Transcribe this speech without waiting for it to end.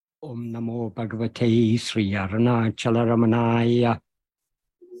Namo Bhagavate Sri Āṇ𝘮𝘮𝘢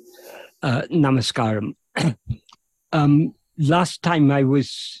Namaskaram. Last time I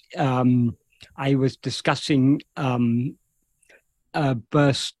was discussing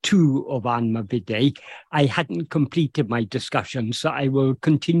verse 2 of Āṇ𝘮𝘮. I hadn't completed my discussion, so I will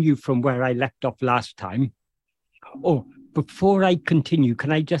continue from where I left off last time. Oh, before I continue,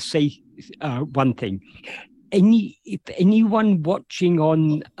 can I just say one thing? If anyone watching this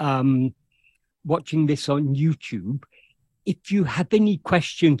on YouTube, if you have any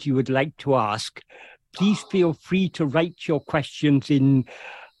questions you would like to ask, please feel free to write your questions in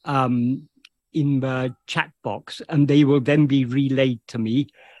the chat box, and they will then be relayed to me.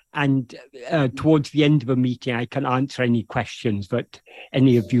 And towards the end of the meeting, I can answer any questions that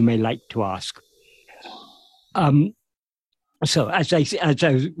any of you may like to ask. So as I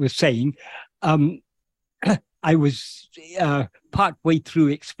was saying, I was part way through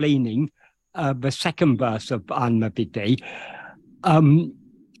explaining the second verse of Āṇ𝘮𝘮.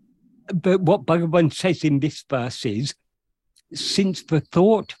 But what Bhagavan says in this verse is, since the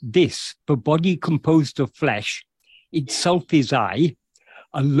thought this, the body composed of flesh, itself is I,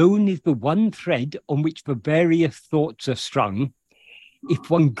 alone is the one thread on which the various thoughts are strung.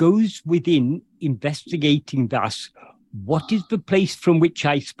 If one goes within investigating thus, what is the place from which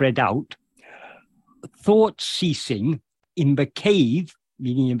I spread out? Thought ceasing in the cave,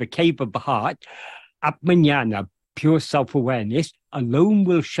 meaning in the cave of the heart, Āṇ𝘮𝘮, pure self-awareness, alone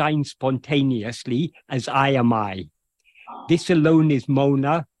will shine spontaneously as I am I. This alone is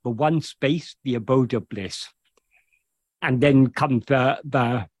Mona, the one space, the abode of bliss. And then comes the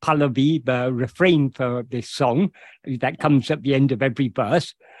Pallavi, the refrain for this song, that comes at the end of every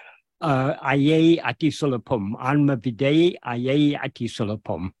verse. Aye ati sulapum, Āṇ𝘮𝘮 aye ati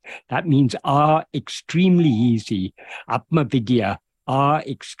sulapum. That means are extremely easy. Atma-vidya, are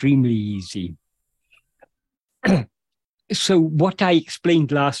extremely easy. So what I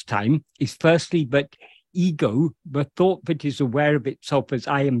explained last time is firstly that ego, the thought that is aware of itself as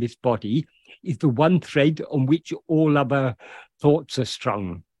I am this body, is the one thread on which all other thoughts are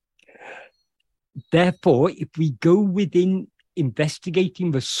strung. Therefore, if we go within investigating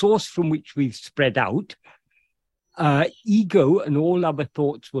the source from which we've spread out, ego and all other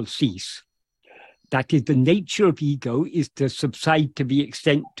thoughts will cease. That is, the nature of ego is to subside to the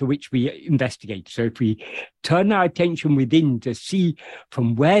extent to which we investigate. So if we turn our attention within to see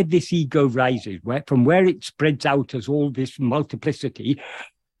from where this ego rises, from where it spreads out as all this multiplicity,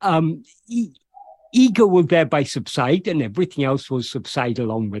 ego will thereby subside and everything else will subside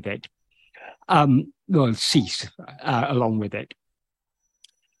along with it. Will cease along with it.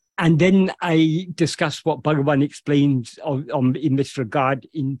 And then I discussed what Bhagavan explains in this regard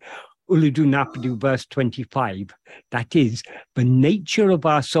in Ulladu Narpadu verse 25. That is, the nature of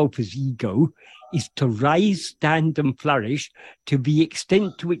our self as ego is to rise, stand and flourish to the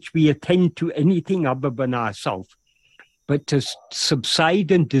extent to which we attend to anything other than ourself, but to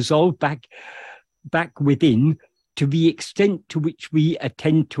subside and dissolve back within to the extent to which we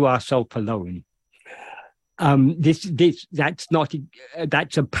attend to ourself alone. That's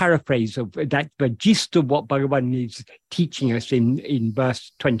a paraphrase of that, the gist of what Bhagavan is teaching us in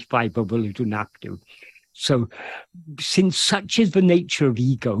verse 25 of Ulladu Narpadu. So, since such is the nature of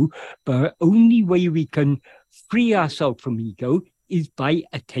ego, the only way we can free ourselves from ego is by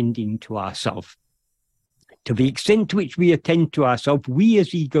attending to ourselves. To the extent to which we attend to ourselves, we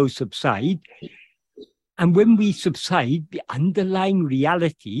as ego subside. And when we subside, the underlying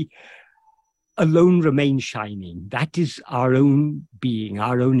reality alone remains shining. That is our own being,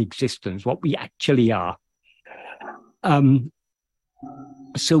 our own existence, what we actually are.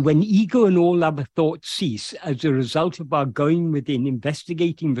 So when ego and all other thoughts cease as a result of our going within,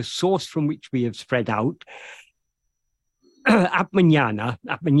 investigating the source from which we have spread out,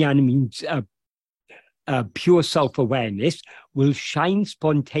 Āṇ𝘮𝘮 means pure self-awareness, will shine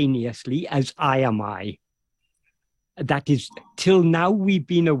spontaneously as I am I. That is, till now we've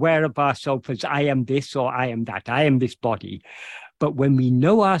been aware of ourselves as I am this or I am that, I am this body. But when we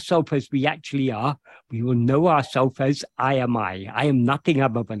know ourselves as we actually are, we will know ourselves as I am I. I am nothing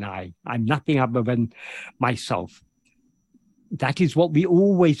other than I. I'm nothing other than myself. That is what we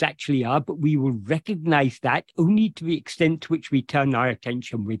always actually are, but we will recognize that only to the extent to which we turn our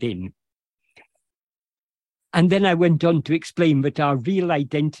attention within. And then I went on to explain that our real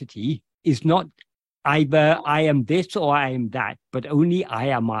identity is not either I am this or I am that, but only I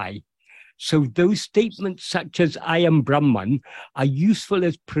am I. So those statements such as I am Brahman are useful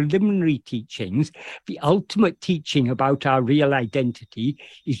as preliminary teachings. The ultimate teaching about our real identity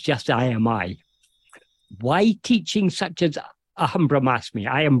is just I am I. Why teachings such as Aham Brahmasmi,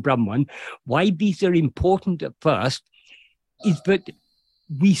 I am Brahman, why these are important at first is that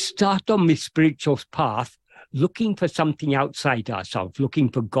we start on this spiritual path looking for something outside ourselves, looking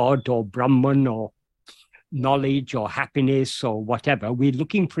for God or Brahman or knowledge or happiness or whatever. We're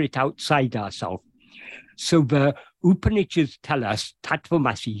looking for it outside ourselves. So the Upanishads tell us,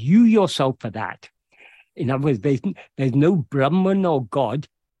 Tattvamasi, you yourself are that. In other words, there's no Brahman or God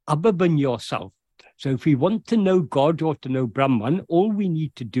other than yourself. So if we want to know God or to know Brahman, all we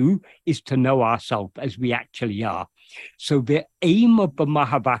need to do is to know ourselves as we actually are. So the aim of the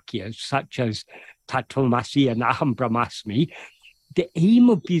Mahavakyas, such as Tattvamasi and Aham Brahmasmi, the aim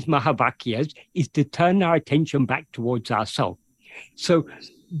of these Mahavakyas is to turn our attention back towards ourselves. So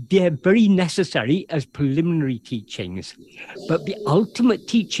they're very necessary as preliminary teachings. But the ultimate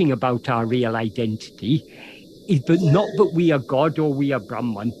teaching about our real identity is that not that we are God or we are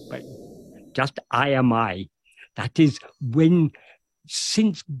Brahman, but just I am I. That is when,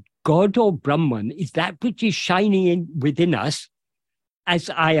 since God or Brahman is that which is shining within us as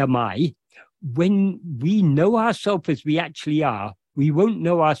I am I, when we know ourselves as we actually are, we won't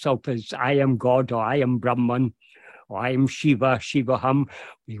know ourselves as I am God or I am Brahman or I am Shiva, Shivaham.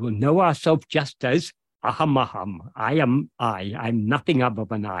 We will know ourselves just as Aham Aham. I am I. I'm nothing other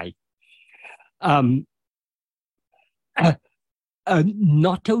than I.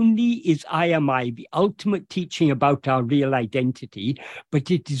 Not only is I am I the ultimate teaching about our real identity,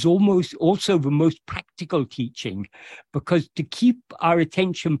 but it is almost also the most practical teaching, because to keep our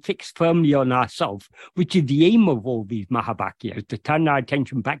attention fixed firmly on ourselves, which is the aim of all these Mahavakyas, to turn our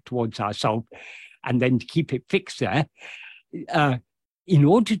attention back towards ourselves and then to keep it fixed there, in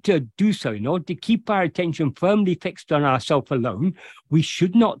order to do so, in order to keep our attention firmly fixed on ourselves alone, we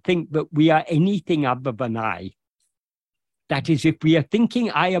should not think that we are anything other than I. That is, if we are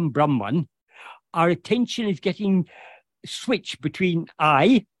thinking I am Brahman, our attention is getting switched between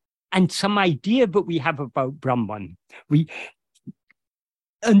I and some idea that we have about Brahman.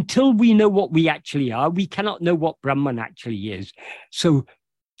 Until we know what we actually are, we cannot know what Brahman actually is. So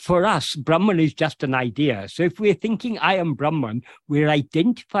for us, Brahman is just an idea. So if we're thinking I am Brahman, we're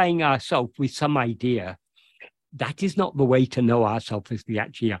identifying ourselves with some idea. That is not the way to know ourselves as we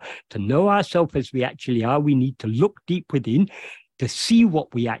actually are. To know ourselves as we actually are, we need to look deep within to see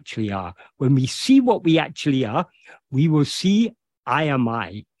what we actually are. When we see what we actually are, we will see I am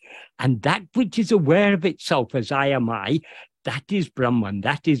I. And that which is aware of itself as I am I, that is Brahman,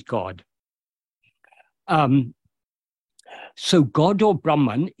 that is God. So God or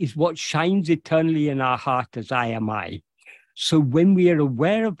Brahman is what shines eternally in our heart as I am I. So when we are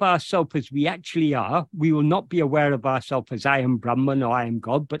aware of ourselves as we actually are, we will not be aware of ourselves as I am Brahman or I am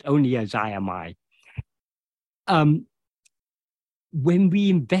God, but only as I am I. When we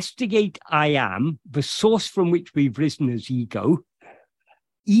investigate I am, the source from which we've risen as ego,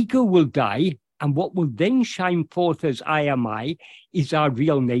 ego will die, and what will then shine forth as I am I is our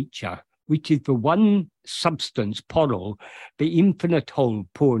real nature, which is the one substance, Poro, the infinite whole,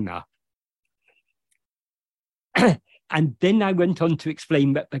 Purna. And then I went on to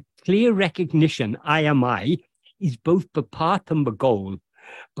explain that the clear recognition, I am I, is both the path and the goal.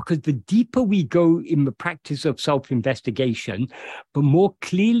 Because the deeper we go in the practice of self-investigation, the more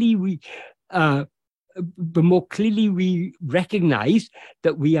clearly we recognize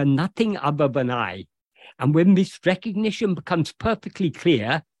that we are nothing other than I. And when this recognition becomes perfectly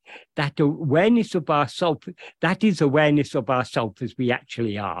clear, that awareness of ourself, that is awareness of ourself as we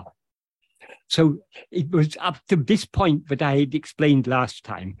actually are. So it was up to this point that I had explained last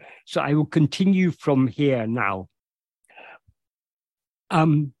time. So I will continue from here now.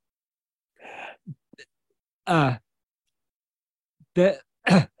 The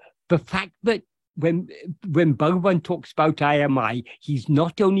fact that when Bhagavan talks about I am I, he's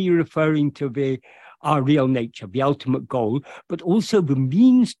not only referring to our real nature, the ultimate goal, but also the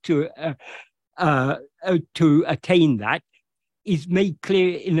means to attain that is made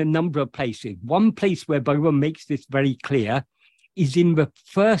clear in a number of places. One place where Bhagavan makes this very clear is in the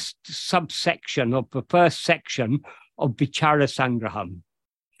first subsection of the first section of Vichara Sangraham.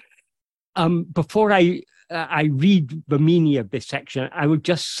 Before I read the meaning of this section, I will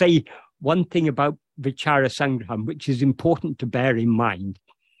just say one thing about Vichara Sangraham, which is important to bear in mind.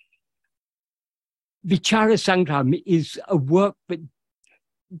 Vichara Sangraham is a work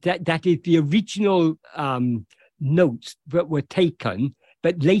that is the original notes that were taken,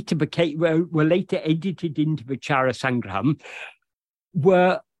 but later were later edited into Vichara Sangraham,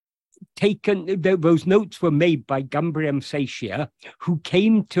 were taken. Those notes were made by Gambhirya Seshya, who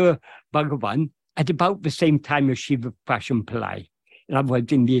came to Bhagavan at about the same time as Shiva Prasham Pillai. In other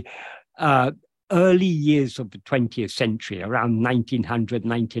words, in the early years of the 20th century, around 1900,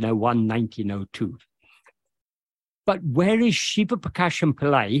 1901, 1902. But whereas Shiva Prakasham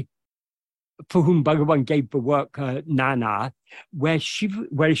Pillai, for whom Bhagavan gave the work Nana, whereas Shiva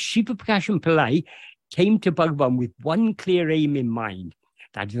Prakasham Pillai came to Bhagavan with one clear aim in mind.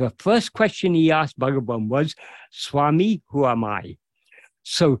 That is, the first question he asked Bhagavan was, Swami, who am I?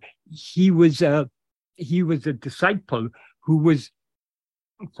 So he was a disciple who was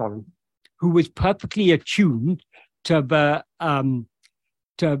perfectly attuned to the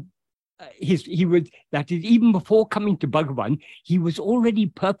that is, even before coming to Bhagavan, he was already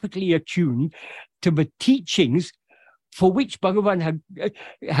perfectly attuned to the teachings for which Bhagavan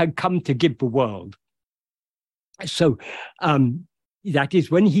had come to give the world. So that is,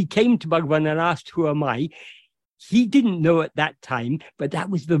 when he came to Bhagavan and asked, who am I? He didn't know at that time, but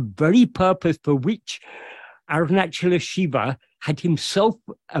that was the very purpose for which Arunachala Shiva had himself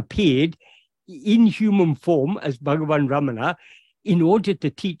appeared in human form as Bhagavan Ramana in order to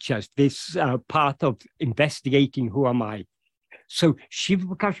teach us this path of investigating who am I. So Shiva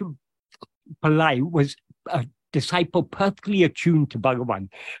Prakasham Pillai was a disciple perfectly attuned to Bhagavan.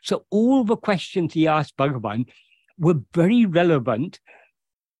 So all the questions he asked Bhagavan were very relevant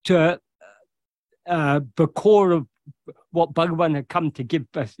to the core of what Bhagavan had come to give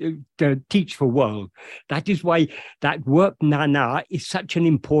us, to teach the world. That is why that work Nana is such an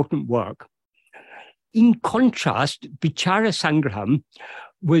important work. In contrast, Vichara Sangraham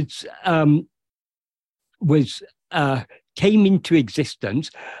came into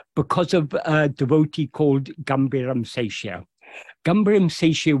existence because of a devotee called Gambhiram Seshya. Gambhiram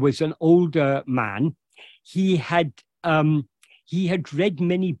Seshya was an older man. He had read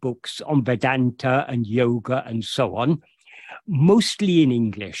many books on Vedanta and yoga and so on, mostly in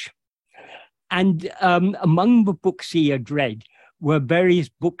English. And among the books he had read were various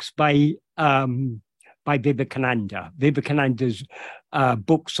books by Vivekananda. Vivekananda's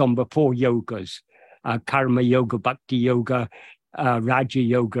books on the four yogas, Karma Yoga, Bhakti Yoga, Raja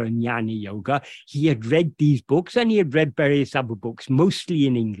Yoga, and Jnana Yoga. He had read these books, and he had read various other books, mostly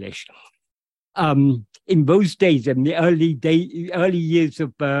in English. In those days, in the early years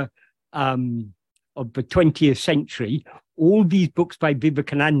of the 20th century, all these books by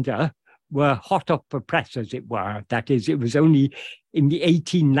Vivekananda were hot off the press, as it were. That is, it was only in the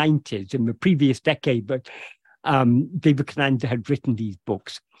 1890s, in the previous decade, but Vivekananda had written these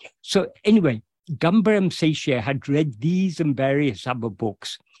books. So anyway, Gambhiram Seshya had read these and various other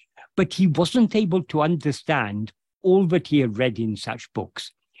books, but he wasn't able to understand all that he had read in such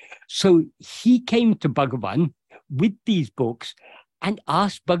books. So he came to Bhagavan with these books and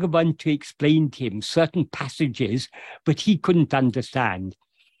asked Bhagavan to explain to him certain passages that he couldn't understand.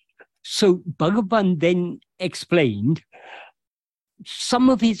 So Bhagavan then explained. Some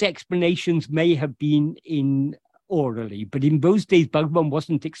of his explanations may have been in orally, but in those days, Bhagavan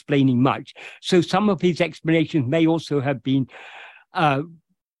wasn't explaining much. So some of his explanations may also have been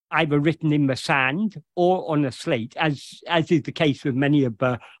either written in the sand or on a slate, as is the case with many of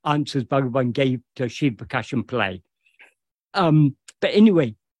the answers Bhagavan gave to Shiva Prakasham Pillai. But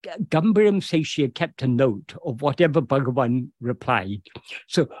anyway, Gambhiram Seshya kept a note of whatever Bhagavan replied.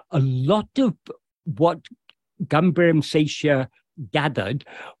 So a lot of what Gambhiram Seshya gathered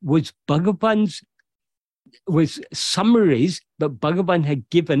was summaries that Bhagavan had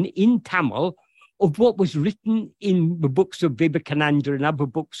given in Tamil of what was written in the books of Vivekananda and other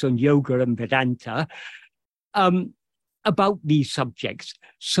books on yoga and Vedanta about these subjects.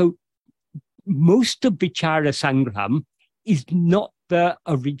 So most of Vichara Sangraham is not the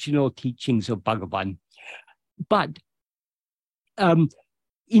original teachings of Bhagavan. But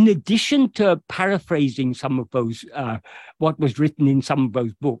in addition to paraphrasing some of those, what was written in some of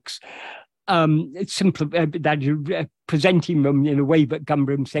those books, presenting them in a way that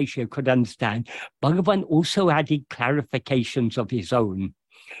Gambhiram Seshya could understand, Bhagavan also added clarifications of his own.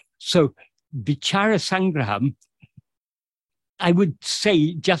 So Vichara Sangraham, I would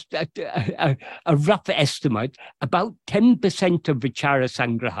say, just a rough estimate, about 10% of Vichara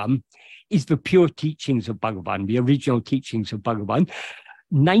Sangraham is the pure teachings of Bhagavan, the original teachings of Bhagavan.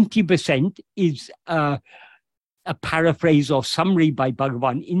 90% is a paraphrase or summary by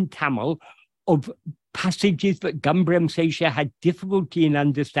Bhagavan in Tamil of passages that Gambhiram Seshya had difficulty in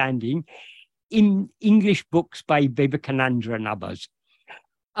understanding in English books by Vivekananda and others.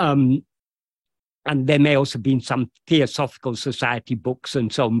 And there may also have been some Theosophical Society books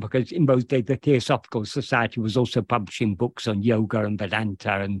and so on, because in those days the Theosophical Society was also publishing books on yoga and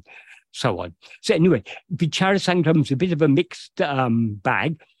Vedanta and so on. So anyway, Vichara Sangraham is a bit of a mixed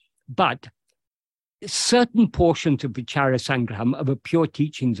bag, but certain portions of Vichara Sangraham are the pure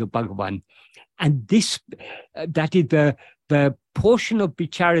teachings of Bhagavan. And this, that is the portion of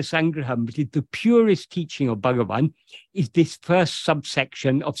Vichara Sangraham, which is the purest teaching of Bhagavan, is this first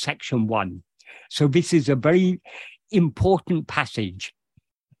subsection of section 1. So this is a very important passage.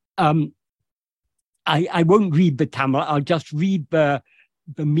 I won't read the Tamil, I'll just read the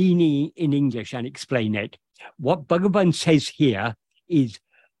meaning in English and explain it. What Bhagavan says here is,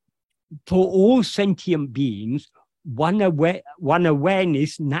 for all sentient beings, one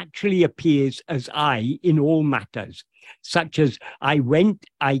awareness naturally appears as I in all matters, such as I went,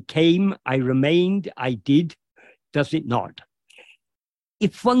 I came, I remained, I did, does it not?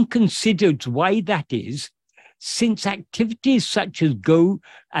 If one considers why that is, since activities such as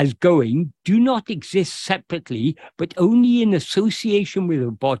going do not exist separately, but only in association with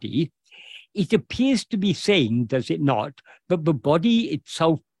a body, it appears to be saying, does it not, that the body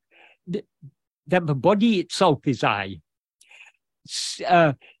itself, that the body itself is I.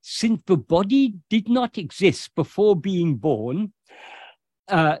 Since the body did not exist before being born,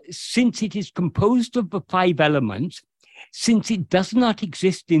 since it is composed of the 5 elements, since it does not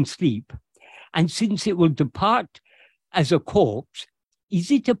exist in sleep, and since it will depart as a corpse,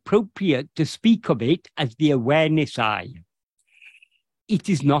 is it appropriate to speak of it as the awareness I? It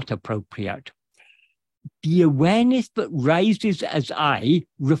is not appropriate. The awareness that rises as I,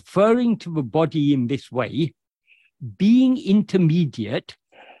 referring to the body in this way, being intermediate,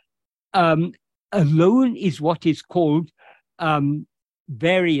 alone is what is called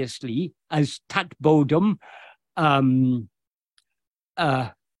variously as tat bodham,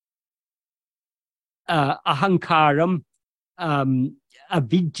 ahankaram,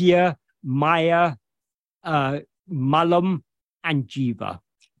 avidya, maya, malam, and jiva.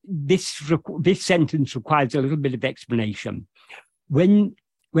 This sentence requires a little bit of explanation. When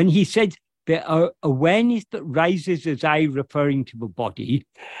he said the awareness that rises as I, referring to the body,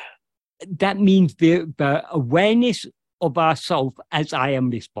 that means the awareness of ourself as I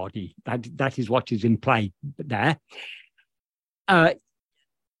am this body. That is what is implied there.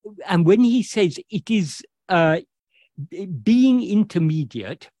 And when he says it is being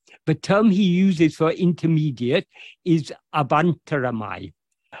intermediate, the term he uses for intermediate is avantaramai.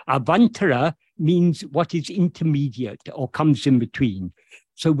 Avantara means what is intermediate or comes in between.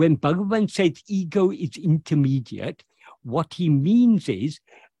 So when Bhagavan says ego is intermediate, what he means is,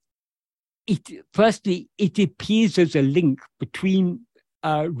 firstly, it appears as a link between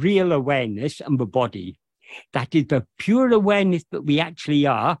real awareness and the body. That is, the pure awareness that we actually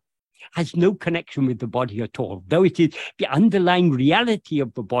are has no connection with the body at all. Though it is the underlying reality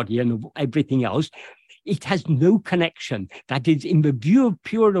of the body and of everything else, it has no connection. That is, in the view of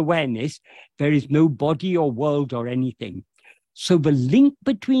pure awareness, there is no body or world or anything. So the link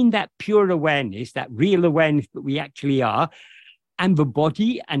between that pure awareness, that real awareness that we actually are, and the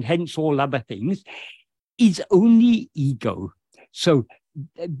body, and hence all other things, is only ego. So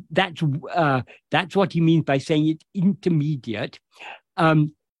that's what he means by saying it's intermediate.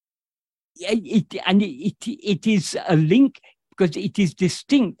 It is a link because it is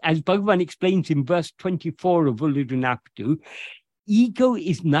distinct, as Bhagavan explains in verse 24 of Uludunapadu. Ego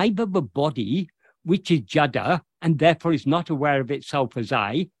is neither the body, which is jada, and therefore is not aware of itself as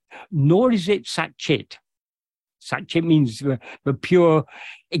I, nor is it satchit. Satchit means the pure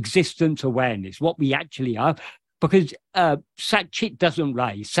existence awareness, what we actually are, because satchit doesn't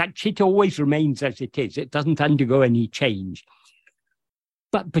rise. Satchit always remains as it is. It doesn't undergo any change.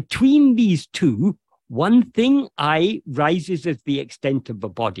 But between these two, one thing I rises as the extent of the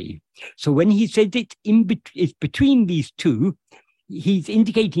body. So when he says it's between these two, he's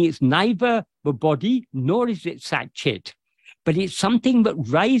indicating it's neither the body nor is it satchit, but it's something that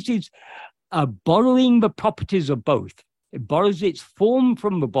rises, borrowing the properties of both. It borrows its form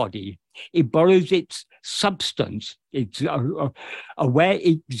from the body. It borrows its substance, its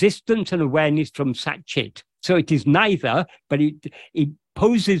existence and awareness from satchit. So it is neither, but it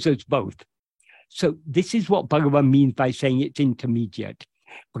poses as both. So this is what Bhagavan means by saying it's intermediate,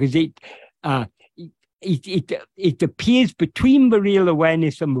 because it appears between the real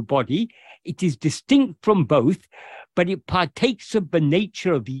awareness and the body. It is distinct from both, but it partakes of the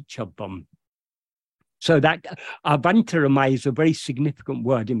nature of each of them. So that avantaramai is a very significant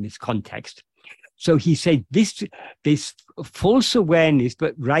word in this context. So he said this false awareness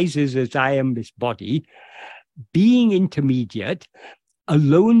that rises as I am this body, being intermediate,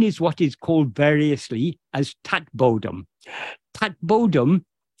 alone is what is called variously as tat bodham. Tat bodham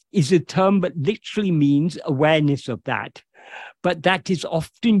is a term that literally means awareness of that, but that is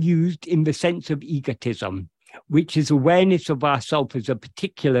often used in the sense of egotism, which is awareness of ourselves as a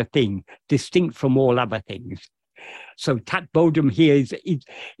particular thing, distinct from all other things. So tat bodham here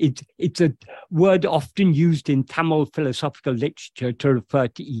it's a word often used in Tamil philosophical literature to refer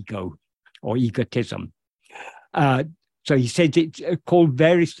to ego or egotism. So he says it's called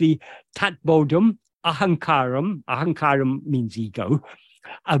variously tat bodham, āṇ𝘮𝘢, āṇ𝘮𝘢 means ego,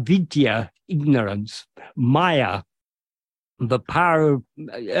 avidya, ignorance, maya, the power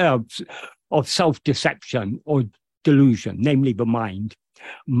of self-deception or delusion, namely the mind,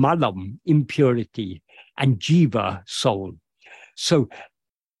 malam, impurity, and jiva, soul. So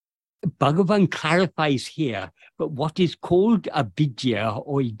Bhagavan clarifies here, but what is called avidya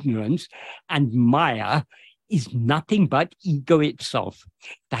or ignorance and maya is nothing but ego itself.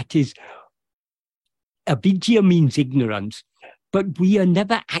 That is, avidya means ignorance, but we are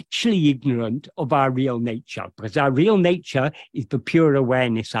never actually ignorant of our real nature, because our real nature is the pure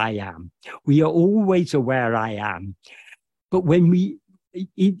awareness I am. We are always aware I am. But when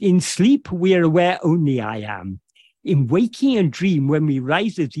in sleep, we are aware only I am. In waking and dream, when we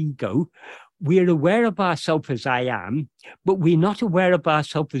rise as ego, we are aware of ourselves as I am, but we're not aware of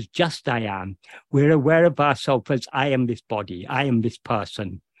ourselves as just I am. We're aware of ourselves as I am this body, I am this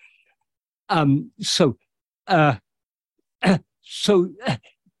person. So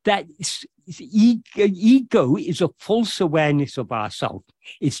that ego is a false awareness of ourselves.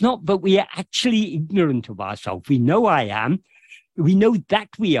 It's not that we are actually ignorant of ourselves. We know I am, we know that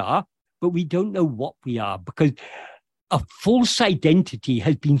we are, but we don't know what we are, because a false identity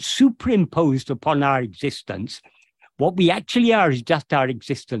has been superimposed upon our existence. What we actually are is just our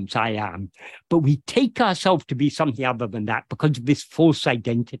existence, I am. But we take ourselves to be something other than that because of this false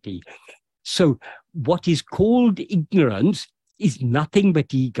identity. So what is called ignorance is nothing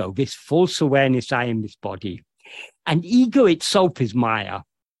but ego, this false awareness I am this body. And ego itself is maya.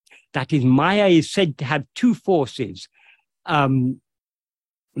 That is, maya is said to have two forces.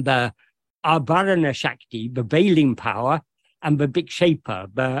 The Avarana Shakti, the veiling power, and the Vikshepa,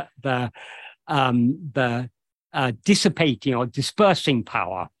 the dissipating or dispersing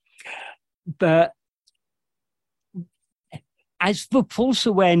power. As the false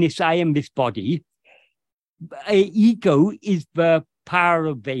awareness I am this body, ego is the power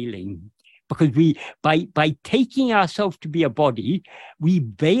of veiling. Because by taking ourselves to be a body, we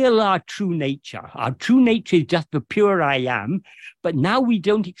veil our true nature. Our true nature is just the pure I am, but now we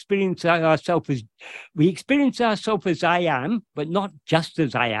don't experience ourselves as, we experience ourselves as I am, but not just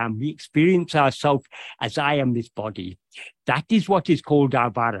as I am. We experience ourselves as I am this body. That is what is called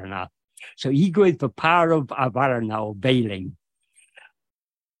avarana. So ego is the power of avarana or veiling.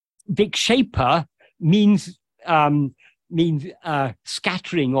 Vikshepa means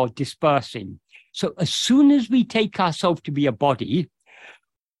scattering or dispersing. So as soon as we take ourselves to be a body,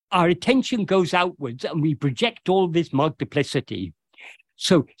 our attention goes outwards and we project all this multiplicity.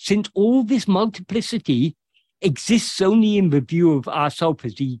 So since all this multiplicity exists only in the view of ourself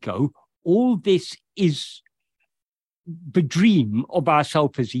as ego, all this is the dream of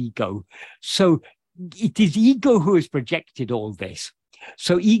ourself as ego. So it is ego who has projected all this.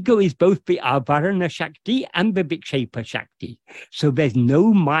 So ego is both the Avarana Shakti and the Vikshepa Shakti. So there's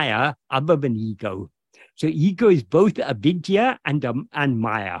no maya other than ego. So ego is both avidya and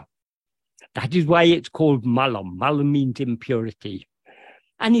maya. That is why it's called malam. Malam means impurity.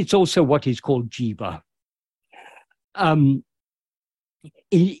 And it's also what is called jiva. In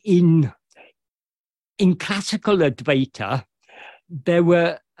classical Advaita, there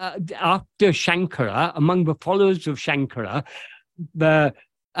were, after Shankara, among the followers of Shankara, there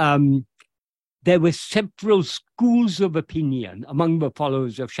were several schools of opinion among the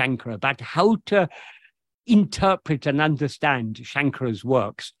followers of Shankara about how to interpret and understand Shankara's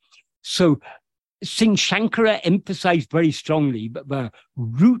works. So since Shankara emphasized very strongly that the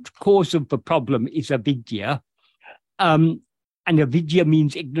root cause of the problem is avidya, and avidya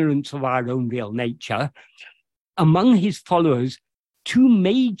means ignorance of our own real nature, among his followers, two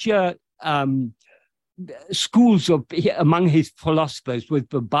major schools among his philosophers was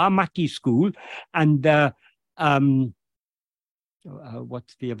the Bhamati school and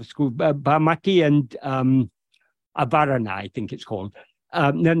what's the other school? Bhamati and Avarana, I think it's called.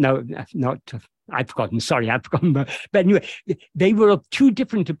 No, not. I've forgotten. Sorry, I've forgotten. But anyway, they were of two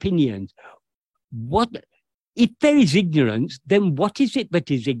different opinions. If there is ignorance, then what is it that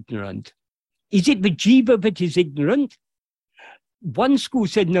is ignorant? Is it the jiva that is ignorant? One school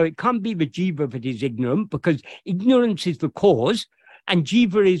said, no, it can't be the jiva that is ignorant because ignorance is the cause and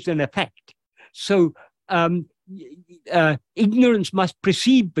jiva is an effect. So ignorance must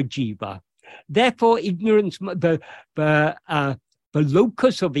precede the jiva. Therefore, ignorance, the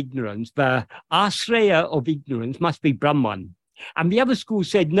locus of ignorance, the asraya of ignorance must be Brahman. And the other school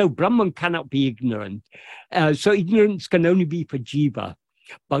said, no, Brahman cannot be ignorant. So ignorance can only be for jiva.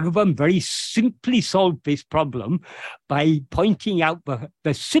 Bhagavan very simply solved this problem by pointing out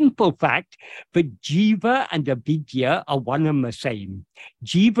the simple fact that jiva and avidya are one and the same.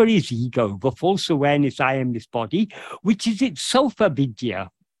 Jiva is ego, the false awareness, I am this body, which is itself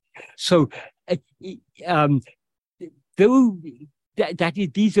avidya. So, though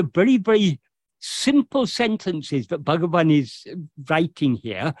these are very, very simple sentences that Bhagavan is writing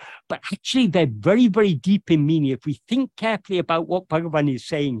here, but actually they're very, very deep in meaning. If we think carefully about what Bhagavan is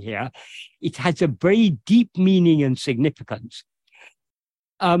saying here, it has a very deep meaning and significance.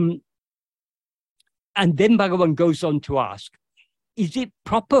 And then Bhagavan goes on to ask, is it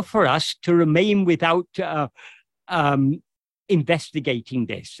proper for us to remain without investigating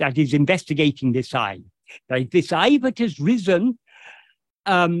this? That is, investigating this I. Like this I that has risen,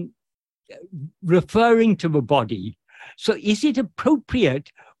 referring to the body. So is it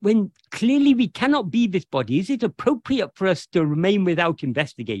appropriate, when clearly we cannot be this body, is it appropriate for us to remain without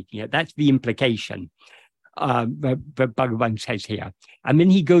investigating it? That's the implication that Bhagavan says here. And then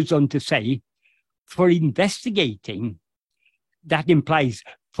he goes on to say, for investigating, that implies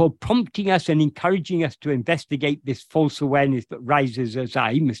for prompting us and encouraging us to investigate this false awareness that rises as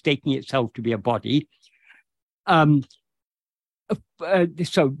I, mistaking itself to be a body. But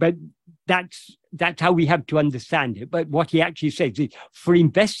that's how we have to understand it. But what he actually says is, for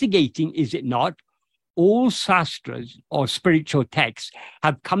investigating, is it not, all sastras or spiritual texts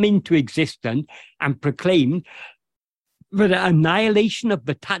have come into existence and proclaimed that the annihilation of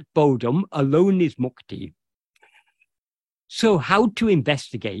the tat bodham alone is mukti. So how to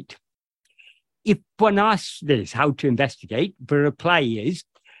investigate? If one asks this, how to investigate, the reply is,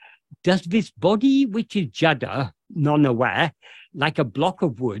 does this body, which is jada, non-aware, like a block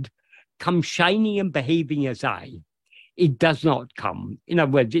of wood, come shining and behaving as I? It does not come. In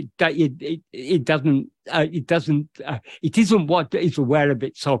other words, it isn't what is aware of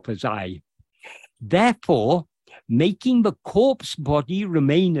itself as I. Therefore, making the corpse body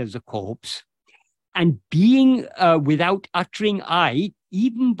remain as a corpse, and being without uttering I,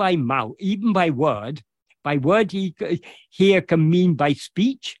 even by mouth, even by word here can mean by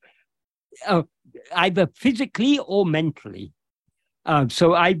speech, either physically or mentally.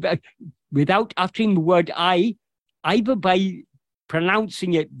 So without uttering the word I, either by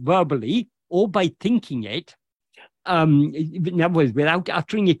pronouncing it verbally or by thinking it, in other words, without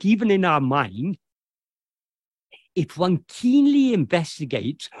uttering it even in our mind, if one keenly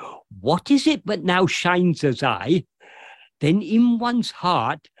investigates what is it that now shines as I, then in one's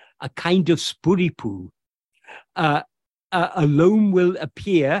heart a kind of spuripu alone will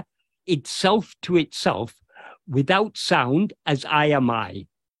appear itself to itself without sound as I am I.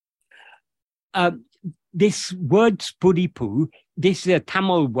 This word spuripu, this is a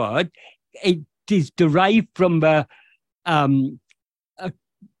Tamil word. It is derived from the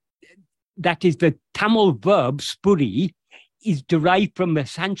that is the Tamil verb spuri is derived from the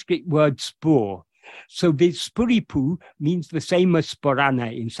Sanskrit word spur. So this spuripu means the same as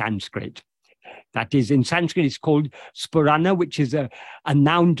sporana in Sanskrit. That is, in Sanskrit it's called sporana, which is a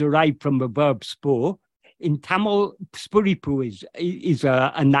noun derived from the verb spur. In Tamil, spuripu is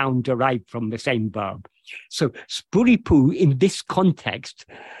a noun derived from the same verb. So spuripu in this context,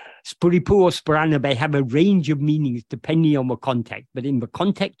 spuripu or sporana, they have a range of meanings depending on the context. But in the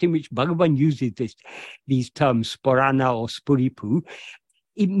context in which Bhagavan uses these terms, sporana or spuripu,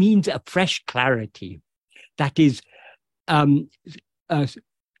 it means a fresh clarity. That is,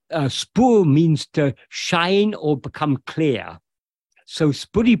 spur means to shine or become clear. So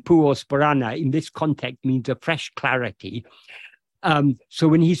spuripu or sporana in this context means a fresh clarity. So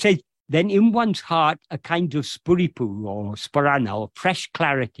when he says, then in one's heart, a kind of spuripu or sporana or fresh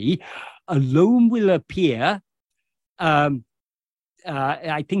clarity alone will appear. I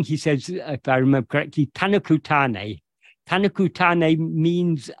think he says, if I remember correctly, tanakutane. Tanakutane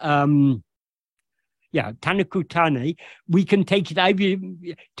means, tanakutane, we can take it either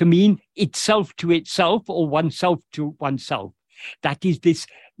to mean itself to itself or oneself to oneself. That is this,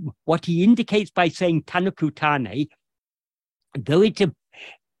 what he indicates by saying tanakutane, though it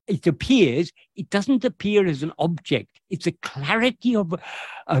appears, it doesn't appear as an object. It's a clarity of,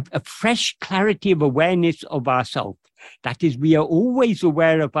 a fresh clarity of awareness of ourselves. That is, we are always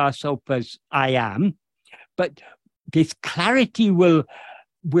aware of ourselves as I am, but this clarity will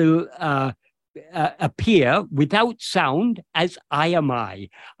appear without sound as I am I.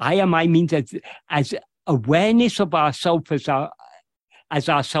 I am I means as awareness of ourself as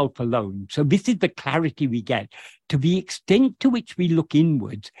ourself alone. So this is the clarity we get. To the extent to which we look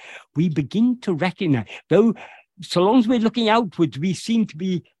inwards, we begin to recognize, though so long as we're looking outwards, we seem to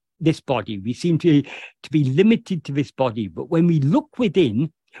be this body. We seem to be limited to this body. But when we look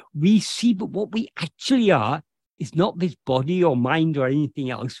within, we see that what we actually are is not this body or mind or anything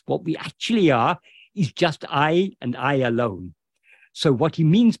else. What we actually are is just I and I alone. So what he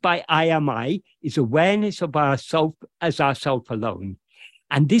means by I am I is awareness of ourself as ourself alone.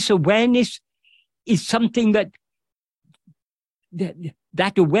 And this awareness is something that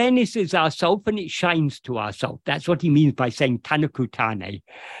awareness is ourself and it shines to ourself. That's what he means by saying tanakutane,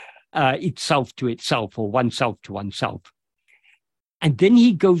 itself to itself or oneself to oneself. And then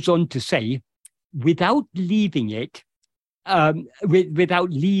he goes on to say, without leaving it,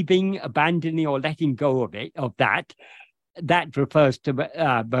 without leaving, abandoning, or letting go of it, of that refers to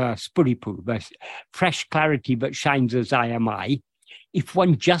spuripu, the fresh clarity that shines as I am I. If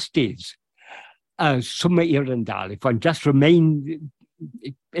one just is, summa irandal, if one just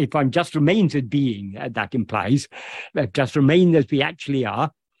remains as being, that implies, just remain as we actually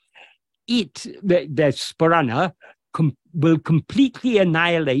are, the spurana will completely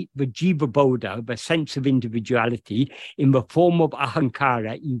annihilate the jiva bodha, the sense of individuality, in the form of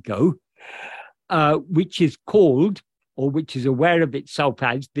ahankara, ego, which is called, or which is aware of itself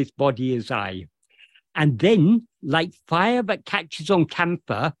as, this body is I. And then, like fire that catches on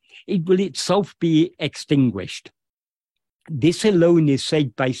camphor, it will itself be extinguished. This alone is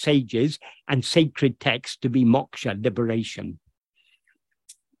said by sages and sacred texts to be moksha, liberation.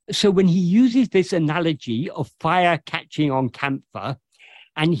 So when he uses this analogy of fire catching on camphor,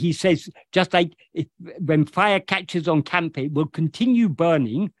 and he says, just like when fire catches on camphor, it will continue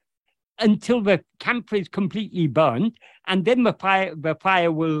burning until the camphor is completely burned, and then the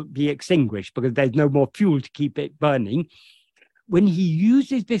fire will be extinguished because there's no more fuel to keep it burning. When he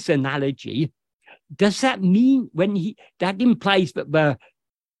uses this analogy, does that mean that implies that the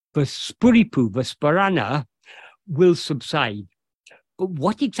spuripu, the spurana, will subside? But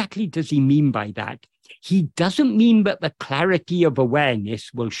what exactly does he mean by that? He doesn't mean that the clarity of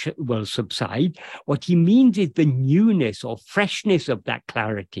awareness will subside. What he means is the newness or freshness of that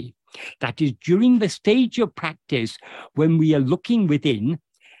clarity. That is, during the stage of practice, when we are looking within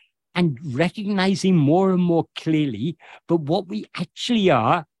and recognizing more and more clearly, but what we actually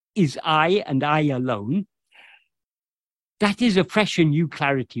are is I and I alone. That is a fresh and new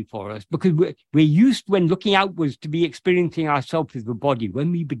clarity for us, because we're used, when looking outwards, to be experiencing ourselves as the body. When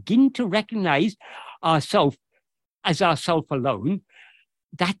we begin to recognize ourselves as ourself alone,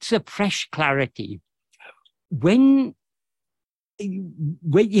 that's a fresh clarity.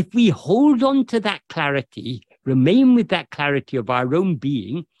 If we hold on to that clarity, remain with that clarity of our own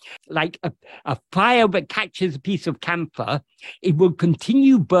being, like a fire that catches a piece of camphor, it will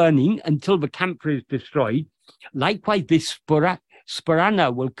continue burning until the camphor is destroyed. Likewise, this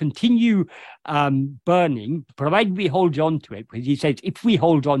spurana will continue burning, provided we hold on to it, because he says if we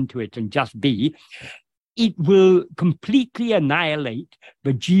hold on to it and just be, it will completely annihilate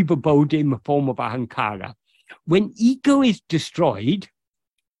the jiva bodha in the form of ahankara. When ego is destroyed,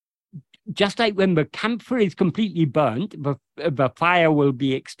 just like when the camphor is completely burnt, the fire will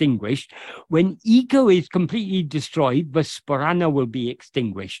be extinguished. When ego is completely destroyed, the spurana will be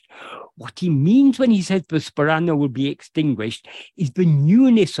extinguished. What he means when he says the spurana will be extinguished is the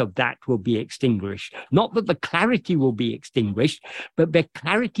newness of that will be extinguished. Not that the clarity will be extinguished, but the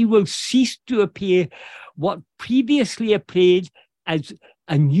clarity will cease to appear. What previously appeared as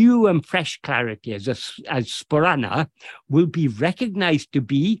a new and fresh clarity, as spurana, will be recognized to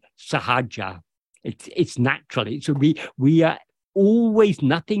be sahaja. It's natural. So we are always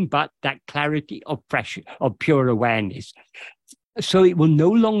nothing but that clarity of pure awareness. So it will no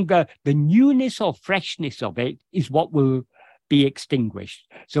longer, the newness or freshness of it is what will be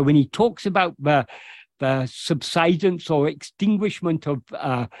extinguished. So when he talks about the subsidence or extinguishment of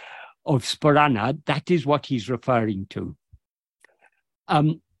spurana, that is what he's referring to.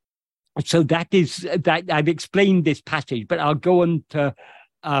 So that is that. I've explained this passage, but I'll go on to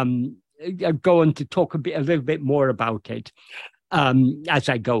talk a little bit more about it as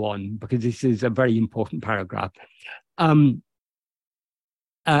I go on, because this is a very important paragraph. So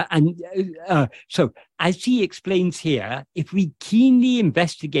as he explains here, if we keenly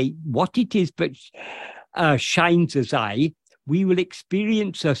investigate what it is that shines as I, we will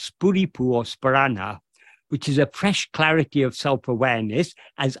experience a spuripu or spurana, which is a fresh clarity of self-awareness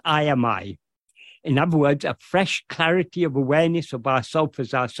as I am I. In other words, a fresh clarity of awareness of ourself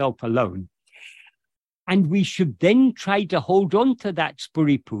as ourself alone. And we should then try to hold on to that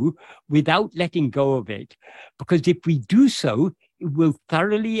spuripu without letting go of it. Because if we do so, it will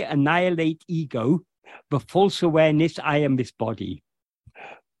thoroughly annihilate ego, the false awareness, I am this body.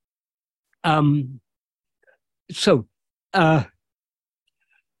 So,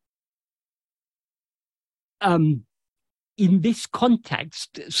 in this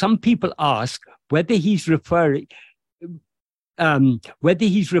context, some people ask whether he's referring to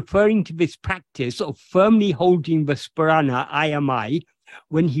this practice of firmly holding the Sparana I am I,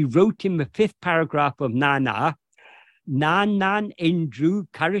 when he wrote in the 5th paragraph of Nana,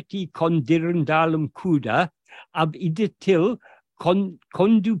 Āṉ𝘮𝘮𝘢 𝘝𝘪𝘥𝘥𝘢𝘪 ab idatil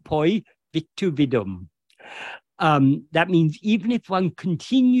condupoi victu vidum. That means even if one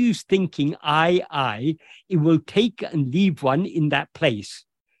continues thinking I, it will take and leave one in that place,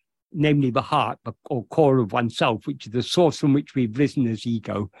 namely the heart or core of oneself, which is the source from which we've risen as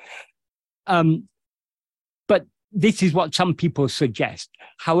ego. But this is what some people suggest.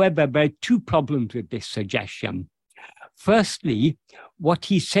 However, there are two problems with this suggestion. Firstly, what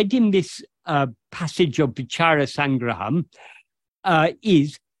he said in this passage of Vichara Sangraham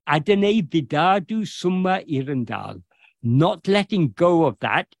is Adane vidadu summa irandal, not letting go of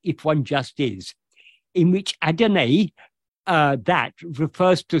that if one just is, in which Adane, that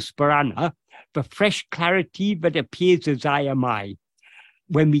refers to Sparana, the fresh clarity that appears as I am I,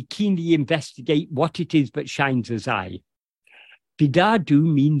 when we keenly investigate what it is that shines as I. Vidadu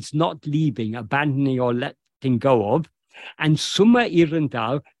means not leaving, abandoning, or letting go of, and summa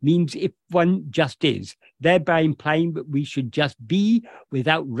irandal means if one just is, thereby implying that we should just be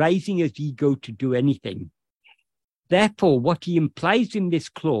without rising as ego to do anything. Therefore, what he implies in this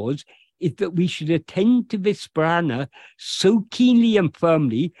clause is that we should attend to this Sparana so keenly and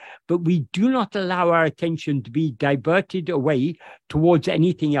firmly that we do not allow our attention to be diverted away towards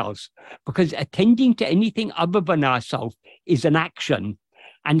anything else, because attending to anything other than ourselves is an action,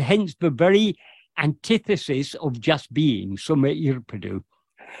 and hence the very antithesis of just being, summa irpadu.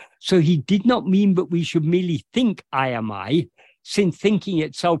 So he did not mean that we should merely think I am I, since thinking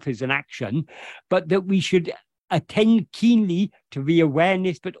itself is an action, but that we should attend keenly to the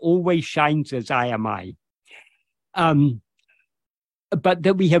awareness that always shines as I am I. But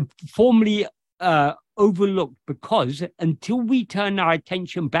that we have formally overlooked, because until we turn our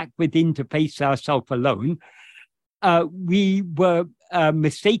attention back within to face ourselves alone, we were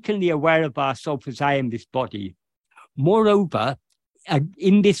mistakenly aware of ourselves as I am this body. Moreover,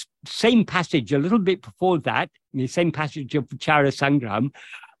 in this same passage, a little bit before that, in the same passage of Vichara Sangraham,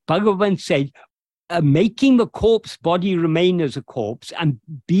 Bhagavan said, making the corpse body remain as a corpse and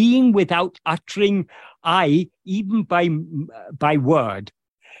being without uttering I, even by word.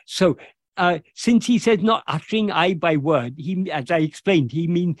 So since he says not uttering I by word, he, as I explained, he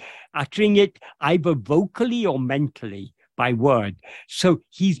means uttering it either vocally or mentally by word. So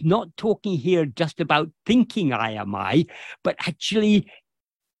he's not talking here just about thinking I am I, but actually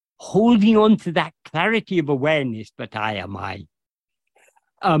holding on to that clarity of awareness that I am I.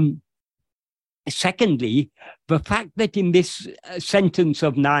 Secondly, the fact that in this sentence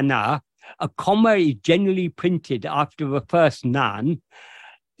of Nana, a comma is generally printed after the first Nan,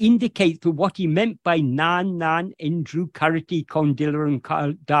 indicates that what he meant by Āṉ𝘮𝘮𝘢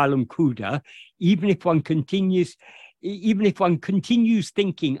𝘝𝘪𝘥𝘥𝘢𝘪, even if one continues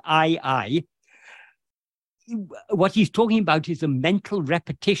thinking I, what he's talking about is a mental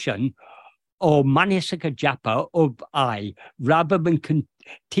repetition or manasika japa of I, rather than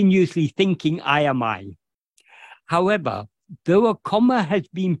continuously thinking I am I. However, though a comma has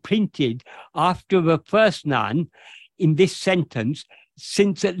been printed after the first Nan in this sentence,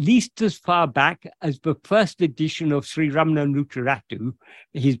 since at least as far back as the first edition of Sri Ramana Nutaratu,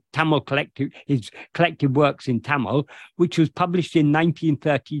 his collective works in Tamil, which was published in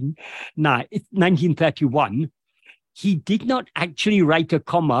 1931, he did not actually write a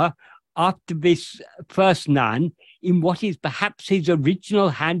comma after this first Nan in what is perhaps his original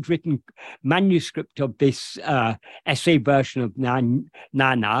handwritten manuscript of this essay version of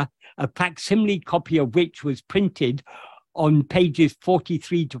Nana, a facsimile copy of which was printed on pages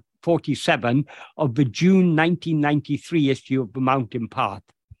 43 to 47 of the June 1993 issue of the Mountain Path.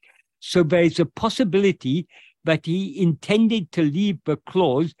 So there is a possibility that he intended to leave the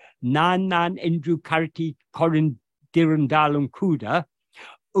clause Āṉ𝘮𝘮𝘢 𝘝𝘪𝘥𝘥𝘢𝘪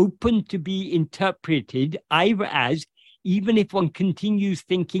open to be interpreted either as even if one continues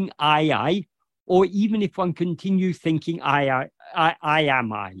thinking I, or even if one continues thinking I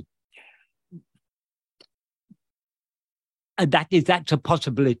am I. That's a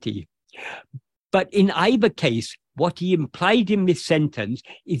possibility. But in either case, what he implied in this sentence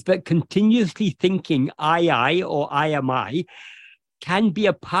is that continuously thinking I or I am I can be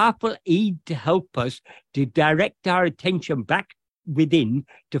a powerful aid to help us to direct our attention back within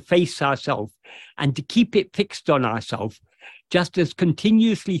to face ourselves and to keep it fixed on ourselves, just as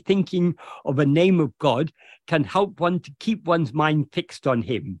continuously thinking of a name of God can help one to keep one's mind fixed on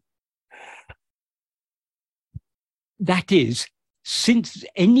him. That is, since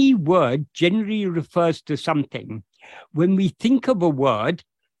any word generally refers to something, when we think of a word,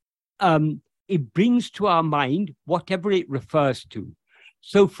 it brings to our mind whatever it refers to.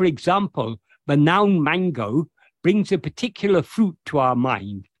 So, for example, the noun mango brings a particular fruit to our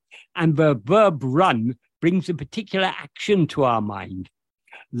mind, and the verb run brings a particular action to our mind.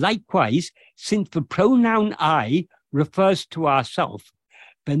 Likewise, since the pronoun I refers to ourself,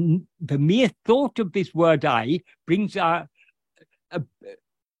 the mere thought of this word I brings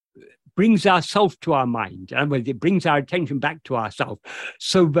ourself to our mind. In other words, it brings our attention back to ourself.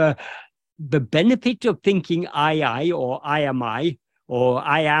 So the benefit of thinking I, or I am I, or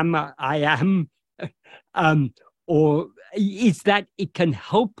I am, or is that it can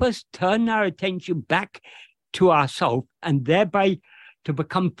help us turn our attention back to ourselves and thereby to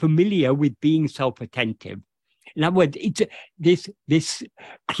become familiar with being self-attentive. In other words, it's this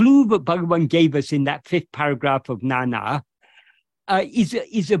clue that Bhagavan gave us in that 5th paragraph of Nana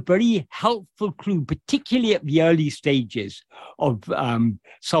is a very helpful clue, particularly at the early stages of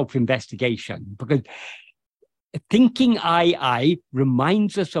self-investigation, because thinking I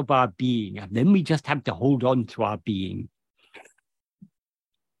reminds us of our being, and then we just have to hold on to our being.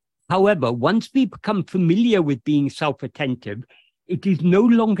 However, once we become familiar with being self-attentive, it is no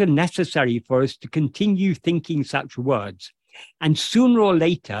longer necessary for us to continue thinking such words. And sooner or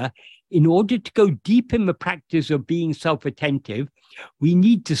later, in order to go deep in the practice of being self-attentive, we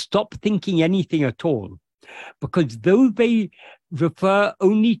need to stop thinking anything at all. Because though they refer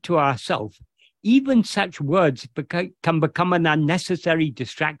only to ourselves, even such words can become an unnecessary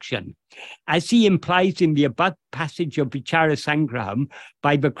distraction, as he implies in the above passage of Vichara Sangraham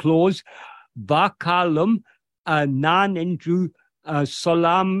by the clause, Vākalum Āṇ𝘮𝘮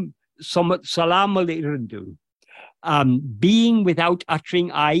𝘮𝘪𝘥𝘥𝘢𝘪, being without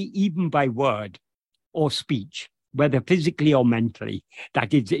uttering I even by word or speech, whether physically or mentally.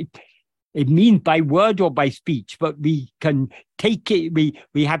 That is, it means by word or by speech, but we can take it,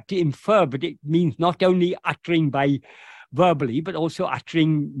 we have to infer, but it means not only uttering by verbally, but also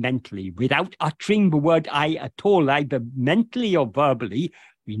uttering mentally. Without uttering the word I at all, either mentally or verbally,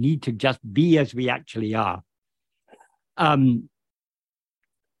 we need to just be as we actually are. And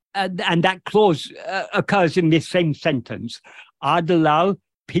that clause occurs in this same sentence. Adalal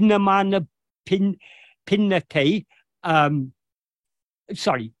pinnamana pinnate,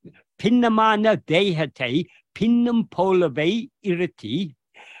 pinnamana dehate, pinnam polave irati,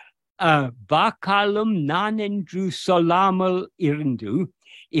 Vākalum Āṇ𝘮𝘮 𝘮𝘪𝘥𝘥𝘢𝘪,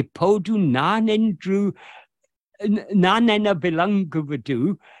 ipodu Āṇ𝑗na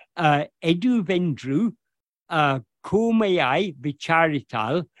vilanguvadu, edu vendru, Kumayai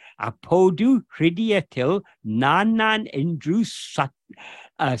vicharital, apodu hridiyatil, Āṇ𝘮𝘮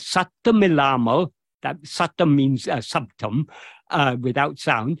sattamilamal, that sattam means subtum, without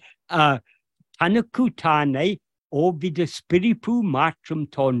sound, tanakutane ovida spiripu matram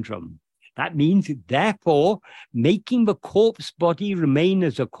tondram. That means, therefore, making the corpse body remain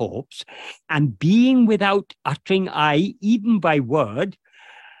as a corpse and being without uttering I, even by word,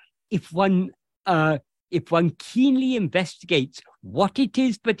 if one keenly investigates what it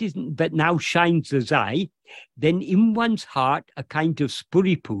is but now shines as I, then in one's heart a kind of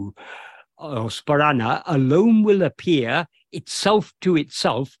spuripu or sparana alone will appear, itself to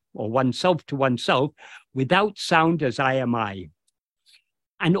itself, or oneself to oneself, without sound as I am I.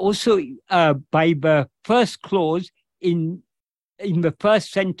 And also by the first clause in the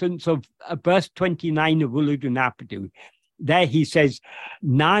first sentence of verse 29 of Uludu Napadu, there he says,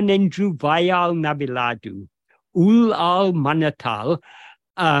 Āṇ𝘮𝘮 vayal nabiladu, al manatal,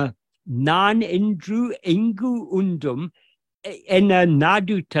 Āṇ𝘮 engu undum, ena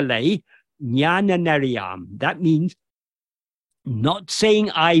nadutale, jnana nariyam. That means not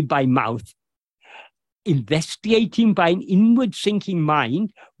saying I by mouth, investigating by an inward thinking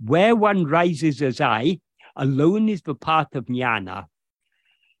mind, where one rises as I, alone is the path of jnana.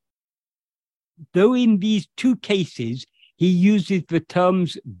 Though in these two cases, he uses the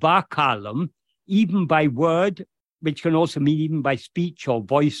terms vākalum, even by word, which can also mean even by speech or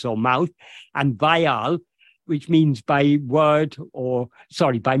voice or mouth, and vayal, which means by word or,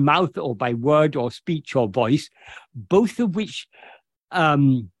 by mouth or by word or speech or voice, both of which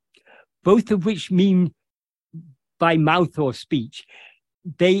mean by mouth or speech.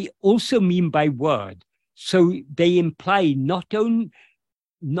 They also mean by word. So they imply not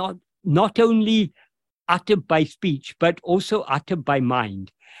only uttered by speech, but also uttered by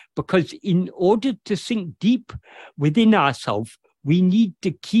mind. because in order to sink deep within ourselves, we need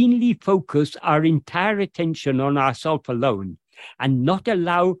to keenly focus our entire attention on ourself alone and not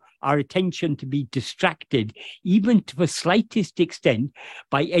allow our attention to be distracted, even to the slightest extent,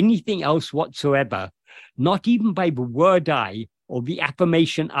 by anything else whatsoever, not even by the word I or the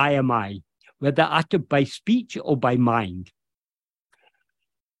affirmation I am I, whether uttered by speech or by mind.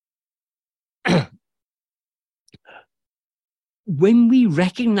 When we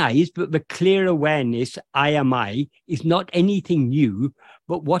recognize that the clear awareness, I am I, is not anything new,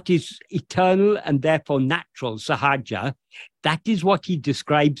 but what is eternal and therefore natural, sahaja, that is what he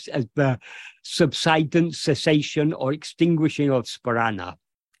describes as the subsidence, cessation, or extinguishing of spurana.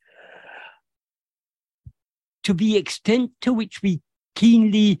 To the extent to which we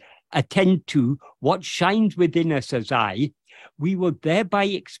keenly attend to what shines within us as I, we will thereby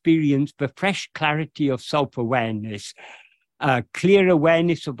experience the fresh clarity of self-awareness, clear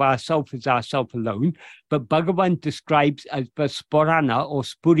awareness of ourself as ourself alone, but Bhagavan describes as the sporana or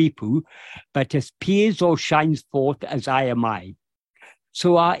spuripu, but appears or shines forth as I am I.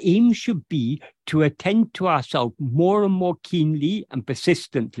 So our aim should be to attend to ourselves more and more keenly and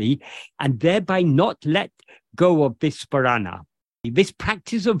persistently, and thereby not let go of this sporana. This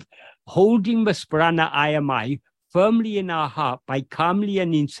practice of holding the sporana I am I firmly in our heart by calmly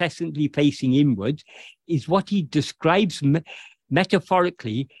and incessantly facing inwards is what he describes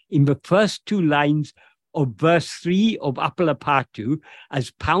metaphorically in the first two lines of verse 3 of Appalapatu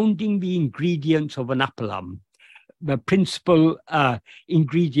as pounding the ingredients of an appalam. The principal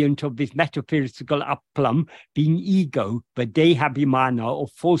ingredient of this metaphysical appalam being ego, the dehabhimana, or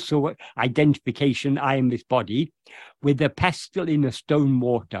false identification, I am this body, with a pestle in a stone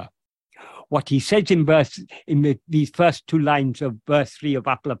mortar. What he says in these first two lines of verse 3 of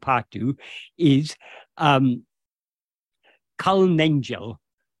Appalapatu is 𝘮𝘮𝘪.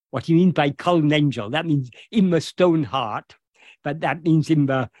 What he means by 𝘮𝘮𝘪, that means in the stone heart, but that means in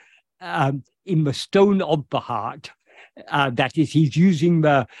the stone of the heart. That is, he's using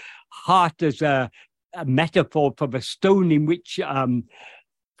the heart as a metaphor for the stone in which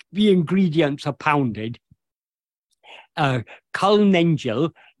the ingredients are pounded.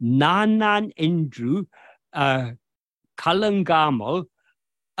 𝘮𝘮𝘪, nanan endru, kalangamal,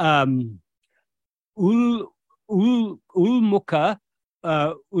 ulmukha,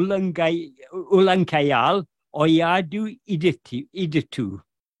 ulankayal, oyadu iditu.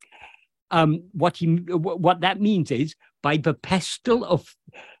 What that means is, by the pestle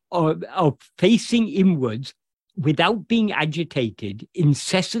of facing inwards without being agitated,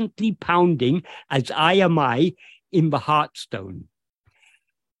 incessantly pounding as I am I in the heartstone.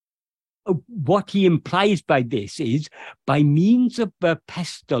 What he implies by this is, by means of the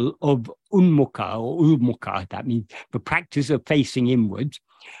pestle of unmukha or ulmukha, that means the practice of facing inwards,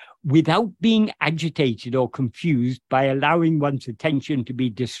 without being agitated or confused by allowing one's attention to be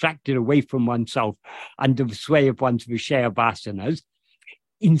distracted away from oneself under the sway of one's Vishaya vasanas,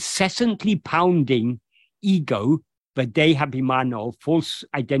 incessantly pounding ego, the dehabhimana, or false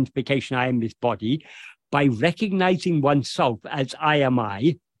identification, I am this body, by recognizing oneself as I am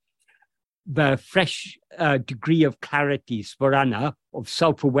I, the fresh degree of clarity, svarana, of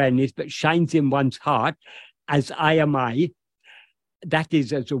self-awareness that shines in one's heart as I am I, that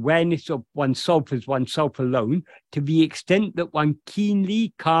is, as awareness of oneself as oneself alone, to the extent that one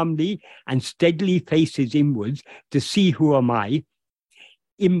keenly, calmly, and steadily faces inwards to see who am I,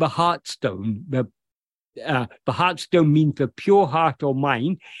 in the heartstone. The heartstone means the pure heart or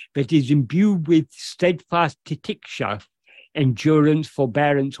mind that is imbued with steadfast titiksha, endurance,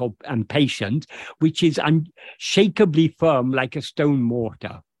 forbearance, and patience, which is unshakably firm like a stone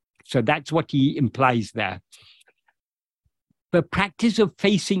mortar. So that's what he implies there. The practice of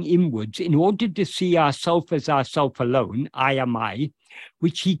facing inwards in order to see ourself as ourself alone, I am I,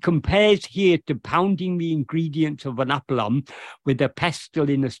 which he compares here to pounding the ingredients of an appalam with a pestle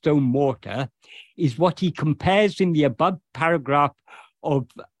in a stone mortar, is what he compares in the above paragraph of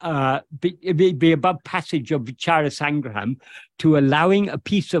the above passage of Vichara Sangraham to allowing a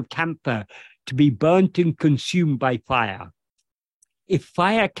piece of camphor to be burnt and consumed by fire. If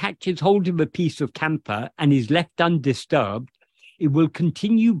fire catches hold of a piece of camphor and is left undisturbed, it will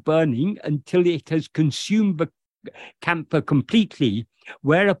continue burning until it has consumed the camphor completely,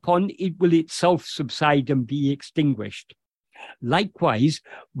 whereupon it will itself subside and be extinguished. Likewise,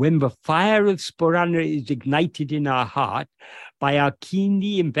 when the fire of sporana is ignited in our heart by our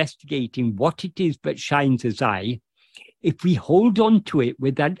keenly investigating what it is that shines as I, if we hold on to it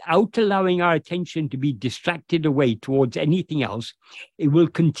without allowing our attention to be distracted away towards anything else, it will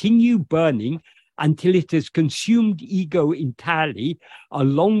continue burning until it has consumed ego entirely,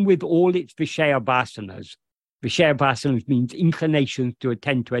 along with all its Vishaya vasanas. Vishaya vasanas means inclinations to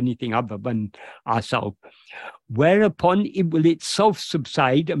attend to anything other than ourselves, whereupon it will itself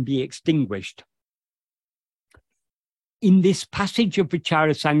subside and be extinguished. In this passage of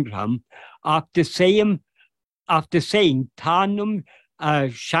Vichara Sangraham, after saying Tanum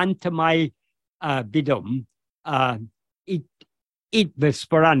Shantamai Bidum, the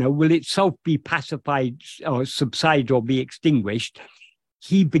Sparana, will itself be pacified or subside or be extinguished,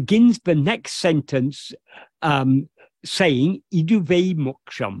 he begins the next sentence saying, Iduve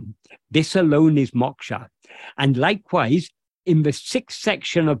moksham, this alone is moksha. And likewise, in the sixth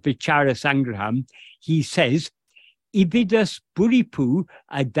section of Vichara Sangraham, he says, Ividas puripu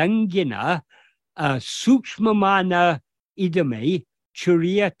adangina sukshmamana idame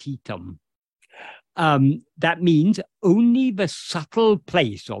churiyatitam. That means only the subtle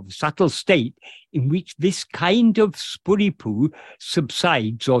place or the subtle state in which this kind of spuripu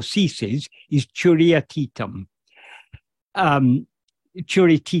subsides or ceases is churiyatitam.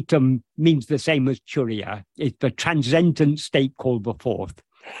 Churiyatitam means the same as churiya. It's the transcendent state called the fourth,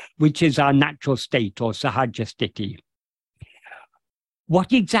 which is our natural state or sahaja sthiti.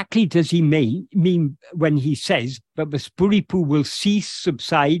 What exactly does he mean when he says that the spuripu will cease,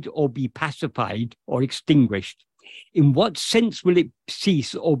 subside, or be pacified or extinguished? In what sense will it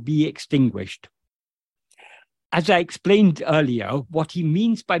cease or be extinguished? As I explained earlier, what he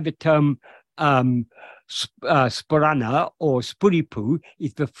means by the term sparana or spuripu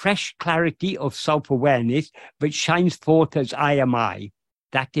is the fresh clarity of self-awareness that shines forth as I am I.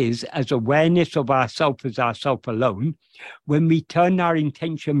 That is, as awareness of ourself as ourself alone, when we turn our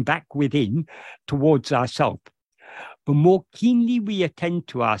intention back within towards ourself. The more keenly we attend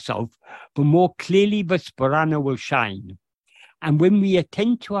to ourself, the more clearly the sparana will shine. And when we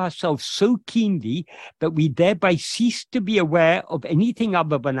attend to ourselves so keenly that we thereby cease to be aware of anything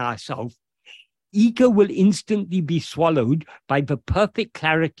other than ourselves, ego will instantly be swallowed by the perfect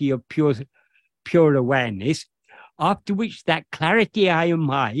clarity of pure awareness, after which that clarity I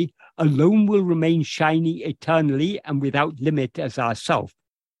am I alone will remain shining eternally and without limit as ourself.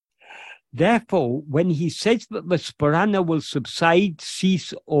 Therefore, when he says that the sparana will subside,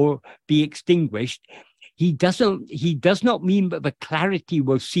 cease, or be extinguished, he does not mean that the clarity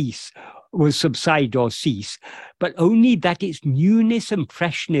will subside or cease, but only that its newness and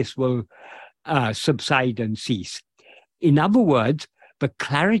freshness will subside and cease. In other words, the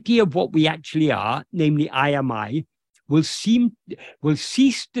clarity of what we actually are, namely I am I, will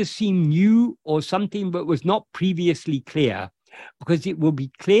cease to seem new or something that was not previously clear, because it will be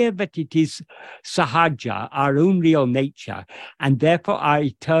clear that it is sahaja, our own real nature, and therefore our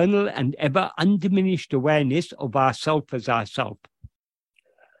eternal and ever undiminished awareness of ourself as ourself.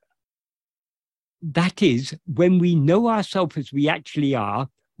 That is, when we know ourselves as we actually are,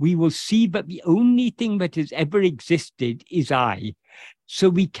 we will see that the only thing that has ever existed is I. So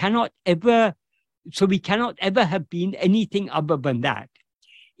we cannot ever have been anything other than that.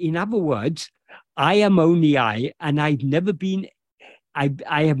 In other words, I am only I, and I have never been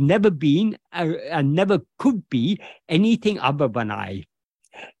and never could be anything other than I.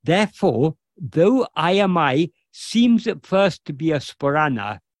 Therefore, though I am I seems at first to be a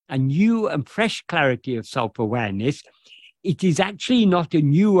sparana, a new and fresh clarity of self-awareness, it is actually not a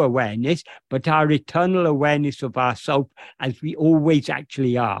new awareness, but our eternal awareness of ourself as we always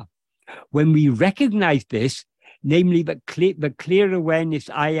actually are. When we recognize this, namely that the clear awareness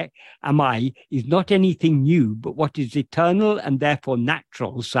I am I is not anything new, but what is eternal and therefore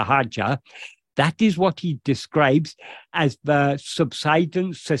natural, sahaja, that is what he describes as the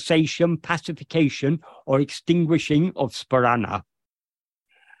subsidence, cessation, pacification, or extinguishing of sparana.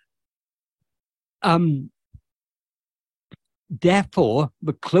 Therefore,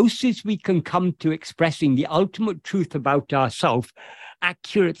 the closest we can come to expressing the ultimate truth about ourselves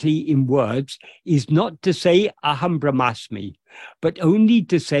accurately in words is not to say aham brahmasmi, but only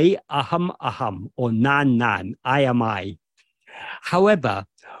to say aham aham, or nan nan, I am I. However,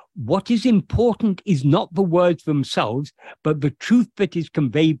 what is important is not the words themselves, but the truth that is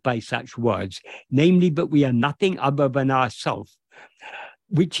conveyed by such words, namely that we are nothing other than ourself,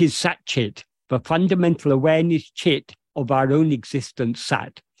 which is Satchit, the fundamental awareness chit of our own existence,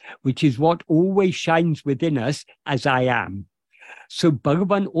 Sat, which is what always shines within us as I am. So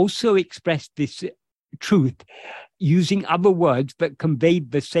Bhagavan also expressed this truth using other words that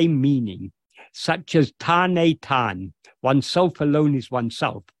conveyed the same meaning, such as tane tan, oneself alone is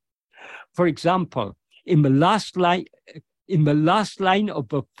oneself. For example, in the last line of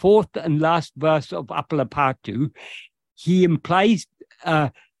the fourth and last verse of Apalapatu, he implies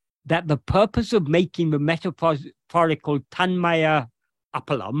that the purpose of making the metaphorical Tanmaya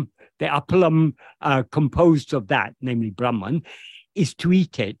Appalam, the Appalam composed of that, namely Brahman, is to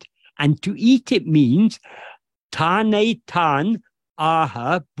eat it. And to eat it means Tane Tan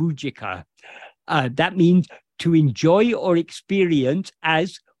Aha Bujika. That means to enjoy or experience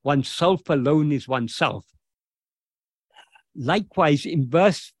as oneself alone is oneself. Likewise, in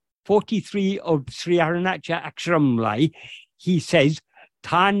verse 43 of Sri Āṇ𝘮𝘮 𝘝𝘪𝘥𝘥𝘢𝘪, he says,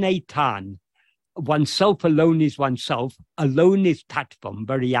 Tane Tan, oneself alone is oneself, alone is tattvam,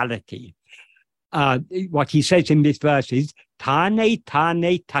 the reality. What he says in this verse is, Tane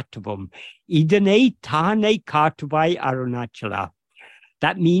Tane tattvam, idane Tane kartavai Āṇ𝘮𝘮.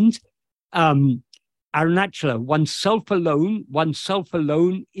 That means, Āṇ𝘮𝘮, oneself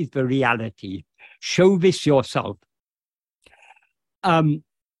alone is the reality. Show this yourself.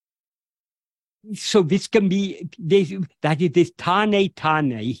 So this can be, that is this Tane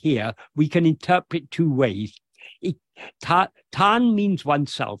Tane here, we can interpret two ways. Tan means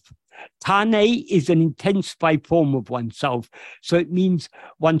oneself. Tane is an intensified form of oneself, so it means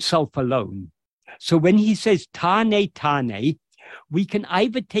oneself alone. So when he says Tane Tane, we can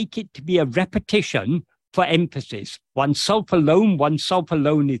either take it to be a repetition for emphasis. Oneself alone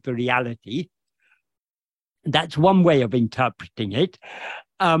is the reality. That's one way of interpreting it.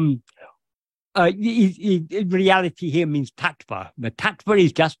 Reality here means tattva. The tattva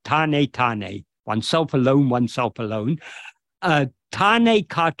is just Tane Tane, oneself alone. Tane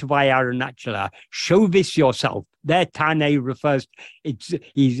kartavai Āṇ𝘮𝘮, show this yourself. There, Tane refers,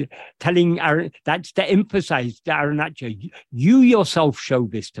 he's telling, that's to emphasize the Āṇ𝘮𝘮. You yourself show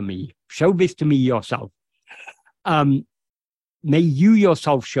this to me. Show this to me yourself. May you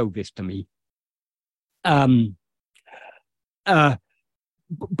yourself show this to me.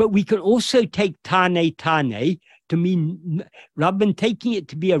 But we can also take Tane Tane to mean, rather than taking it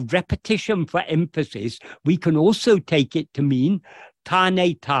to be a repetition for emphasis, we can also take it to mean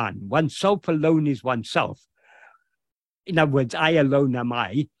Tane Tan, oneself alone is oneself. In other words, I alone am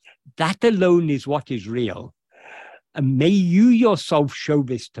I. That alone is what is real. And may you yourself show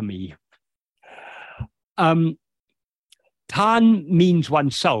this to me. Tan means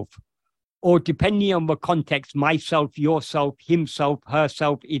oneself, or depending on the context, myself, yourself, himself,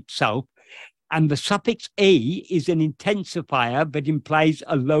 herself, itself. And the suffix a is an intensifier that implies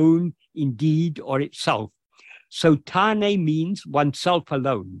alone, indeed, or itself. So Tane means oneself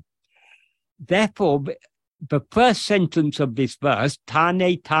alone. Therefore, the first sentence of this verse,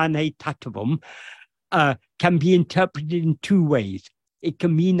 Tane Tane tattvam, can be interpreted in two ways. It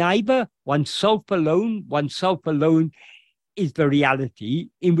can mean either oneself alone is the reality,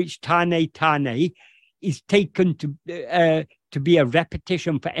 in which Tane Tane is taken to be a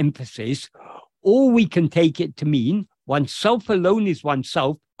repetition for emphasis, or we can take it to mean oneself alone is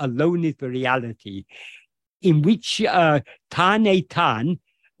oneself, alone is the reality, in which Tane Tan,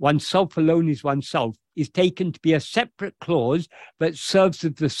 oneself alone is oneself, is taken to be a separate clause that serves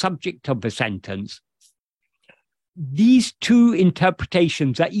as the subject of the sentence. These two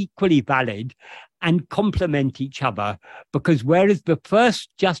interpretations are equally valid and complement each other, because whereas the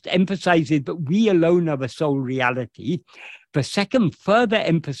first just emphasizes that we alone are the sole reality, the second further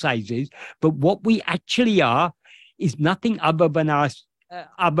emphasizes that what we actually are is nothing other than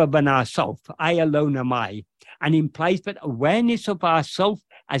ourself. I alone am I, and implies that awareness of ourself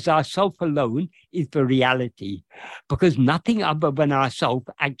as ourself alone is the reality, because nothing other than ourself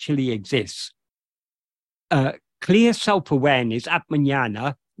actually exists. Clear self-awareness,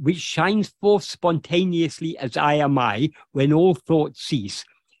 Atmajnana, which shines forth spontaneously as I am I when all thoughts cease,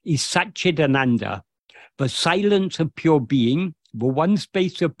 is Satchidananda, the silence of pure being, the one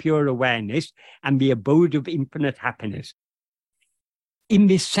space of pure awareness, and the abode of infinite happiness. In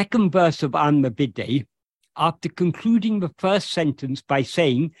this second verse of Āṇ𝘮𝘮, after concluding the first sentence by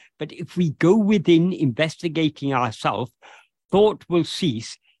saying that if we go within investigating ourselves, thought will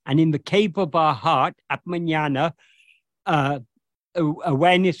cease, and in the cave of our heart, Atmajnana,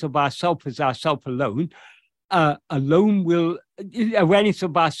 awareness of ourself as ourself alone, awareness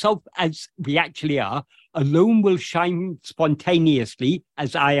of ourself as we actually are, alone will shine spontaneously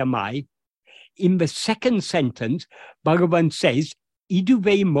as I am I. In the second sentence, Bhagavan says,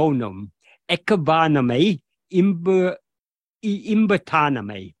 Iduve monam, ekavaname,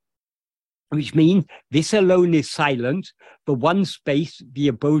 imbataname, which means this alone is silence, the one space, the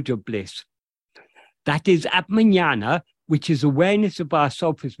abode of bliss. That is Atmajnana, which is awareness of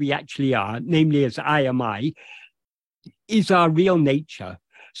ourself as we actually are, namely as I am I, is our real nature.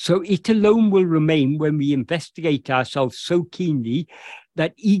 So it alone will remain when we investigate ourselves so keenly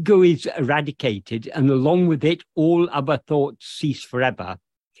that ego is eradicated, and along with it, all other thoughts cease forever.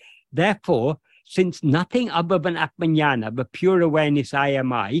 Therefore, since nothing other than Atmajnana, the pure awareness I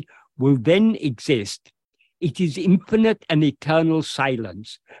am I, will then exist, it is infinite and eternal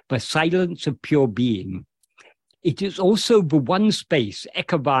silence, the silence of pure being. It is also the one space,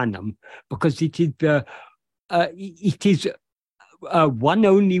 Ekavarnam, because it is one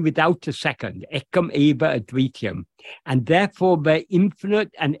only without a second, Ekam Eva Advitiyam, and therefore the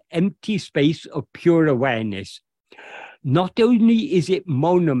infinite and empty space of pure awareness. Not only is it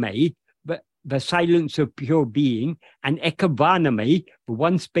Moname, but the silence of pure being, and Ekavarname, the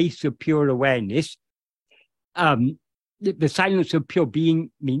one space of pure awareness. The silence of pure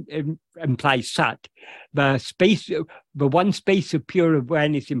being implies Sat. The one space of pure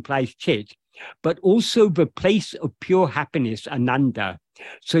awareness implies Chit, but also the place of pure happiness, Ananda.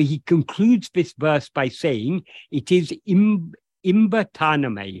 So he concludes this verse by saying it is Imba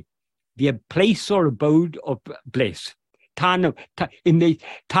Taname, the place or abode of bliss. Tanam, in the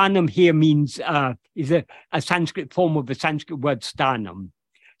Tanam here means is a Sanskrit form of the Sanskrit word Stanam.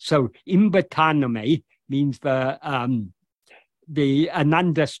 So Imba Taname means the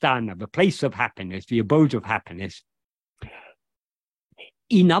Ananda Sthana, the place of happiness, the abode of happiness.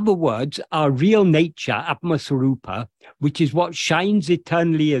 In other words, our real nature, Atma Sarupa, which is what shines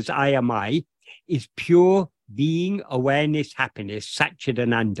eternally as I am I, is pure being, awareness, happiness,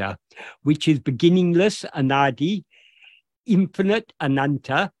 Satchidananda, which is beginningless, Anadi, infinite,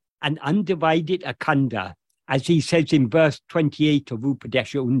 Ananta, and undivided, Akhanda, as he says in verse 28 of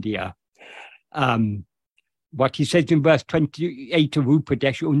Upadesha Undiyar. What he says in verse 28 of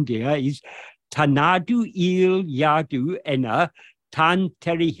Upadesha Undiyar is Tanadu il yadu ena tan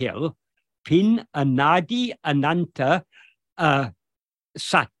terihil pin anadi ananta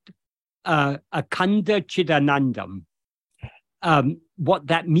sat akanda chidanandam. What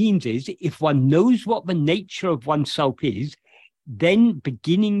that means is, if one knows what the nature of oneself is, then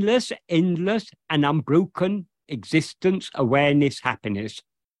beginningless, endless, and unbroken existence, awareness, happiness.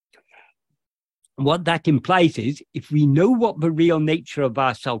 What that implies is, if we know what the real nature of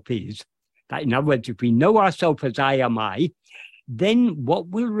ourself is, that in other words, if we know ourselves as I am I, then what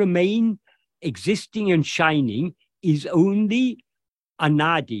will remain existing and shining is only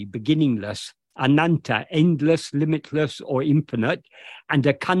Anadi, beginningless, Ananta, endless, limitless, or infinite, and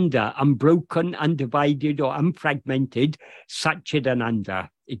Akhanda, unbroken, undivided, or unfragmented, Satchidananda,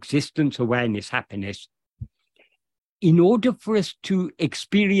 existence, awareness, happiness. In order for us to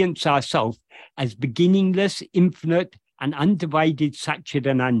experience ourselves as beginningless, infinite, and undivided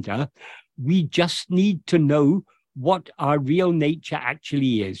Satchidananda, we just need to know what our real nature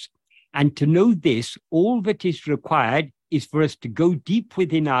actually is. And to know this, all that is required is for us to go deep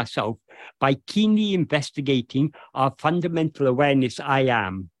within ourselves by keenly investigating our fundamental awareness, I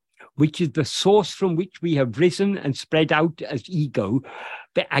am, which is the source from which we have risen and spread out as ego,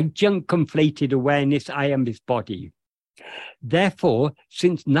 the adjunct conflated awareness, I am this body. Therefore,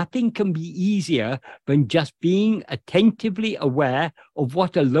 since nothing can be easier than just being attentively aware of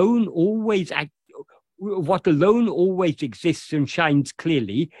what alone always exists and shines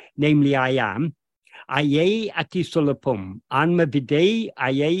clearly, namely I am, Aye ati sulapum, Anma Vidya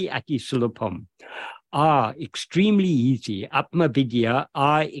aye ati sulapum. Extremely easy. Atma Vidya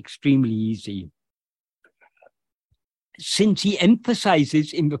extremely easy. Since he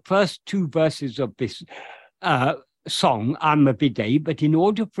emphasizes in the first two verses of this song, Anma Vidya, but in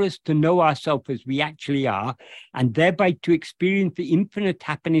order for us to know ourselves as we actually are, and thereby to experience the infinite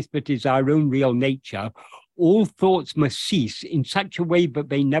happiness that is our own real nature, all thoughts must cease in such a way that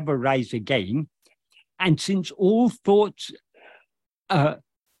they never rise again. And since all thoughts are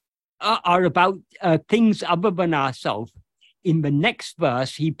about things other than ourselves, in the next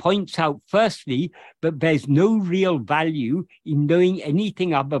verse, he points out firstly that there's no real value in knowing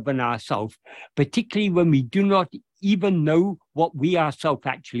anything other than ourselves, particularly when we do not even know what we ourselves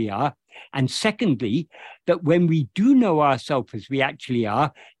actually are. And secondly, that when we do know ourselves as we actually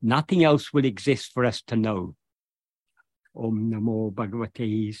are, nothing else will exist for us to know. Om Namo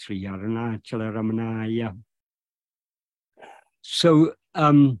Bhagavate Sri Āṇ𝘮𝘢 𝘝𝑪. So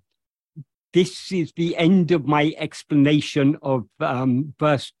this is the end of my explanation of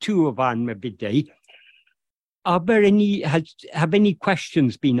verse 2 of Anma Vidya. Are there have any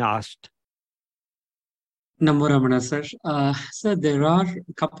questions been asked? Namo Ramana, sir. Sir, there are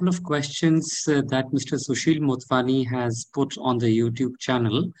a couple of questions that Mr. Sushil Motwani has put on the YouTube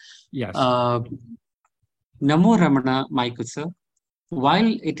channel. Yes. Namo Ramana, my good sir.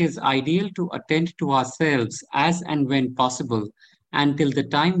 While it is ideal to attend to ourselves as and when possible, until the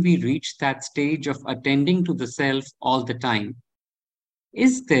time we reach that stage of attending to the self all the time,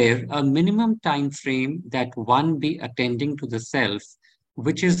 is there a minimum time frame that one be attending to the self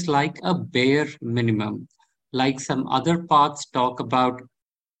which is like a bare minimum. Like some other paths talk about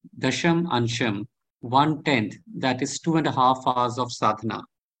Dasham Ansham, 1/10, that is 2.5 hours of sadhana.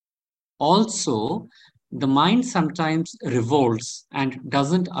 Also, the mind sometimes revolts and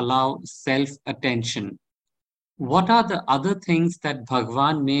doesn't allow self-attention. What are the other things that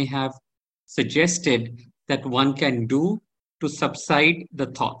Bhagwan may have suggested that one can do to subside the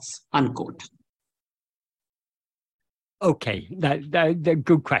thoughts? Unquote. Okay, that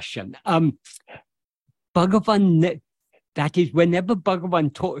good question. Bhagavan, that is, whenever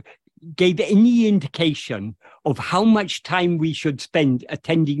Bhagavan gave any indication of how much time we should spend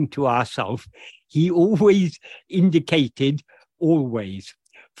attending to ourselves, he always indicated always.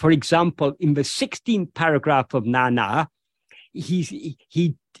 For example, in the 16th paragraph of Nana, he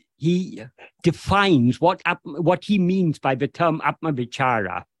defines what he means by the term Atma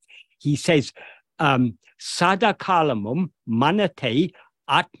Vichara. He says, Sadakalamum manate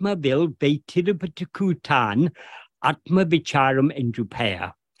Atma vil vetirupatakutan Atma Vicharam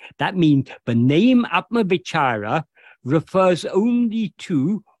endrupaya. That means the name Atma Vichara refers only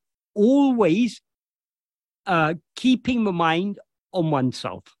to always keeping the mind on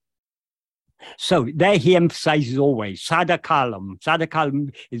oneself. So there he emphasizes always, sadakalam.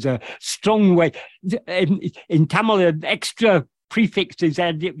 Sadakalam is a strong way. In Tamil, an extra prefix is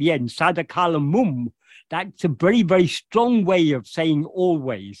added at the end, sadakalamum. That's a very, very strong way of saying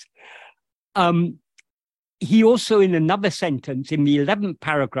always. He also, in another sentence, in the 11th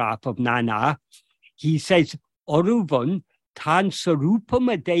paragraph of Nana, he says, Oruvan tan sarupam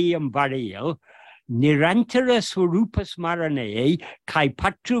adeyam varayal nirantara swarupa smarane kai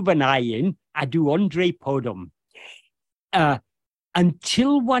patruvanayin adu andre podum.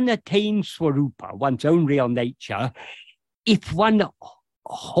 Until one attains swarupa, one's own real nature, if one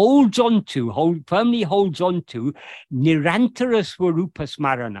firmly holds on to nirantara swarupa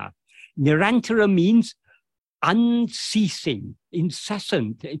smarana. Nirantara means unceasing,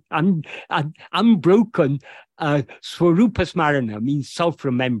 incessant, unbroken. Swarupa smarana means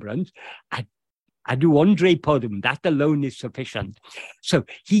self-remembrance. Adu andre podum, that alone is sufficient. So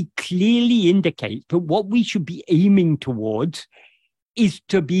he clearly indicates that what we should be aiming towards is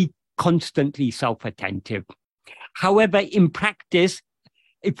to be constantly self-attentive. However, in practice,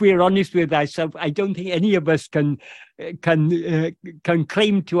 if we're honest with ourselves, I don't think any of us can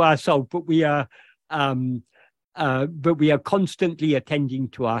claim to ourselves, but we are constantly attending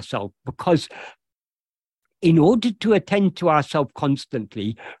to ourselves, because in order to attend to ourselves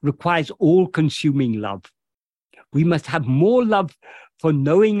constantly requires all-consuming love. We must have more love for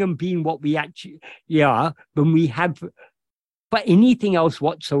knowing and being what we actually are than we have for anything else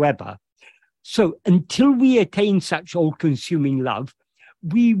whatsoever. So until we attain such all-consuming love,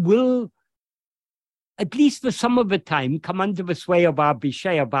 we will, at least for some of the time, come under the sway of our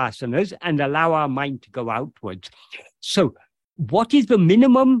Vishaya vasanas and allow our mind to go outwards. So what is the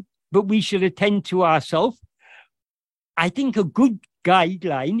minimum that we should attend to ourselves? I think a good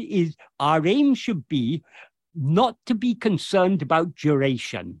guideline is our aim should be not to be concerned about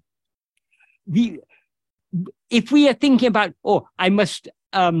duration. If we are thinking about, I must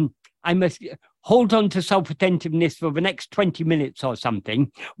hold on to self-attentiveness for the next 20 minutes or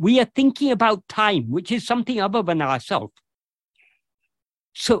something, we are thinking about time, which is something other than ourselves.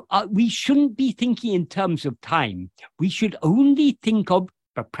 So we shouldn't be thinking in terms of time. We should only think of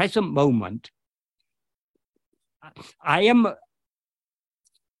the present moment. I am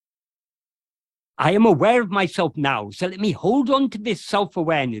aware of myself now, so let me hold on to this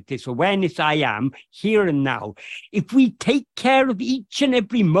self-awareness, this awareness I am here and now. If we take care of each and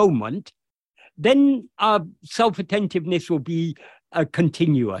every moment, then our self-attentiveness will be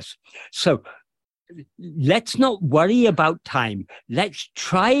continuous. So let's not worry about time. Let's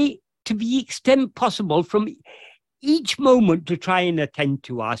try to the extent possible from each moment to try and attend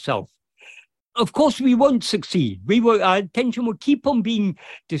to ourselves. Of course, we won't succeed. Our attention will keep on being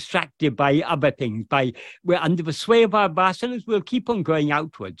distracted by other things. We're under the sway of our vasanas, we'll keep on going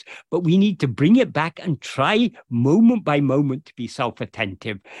outwards. But we need to bring it back and try moment by moment to be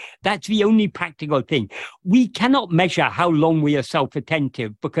self-attentive. That's the only practical thing. We cannot measure how long we are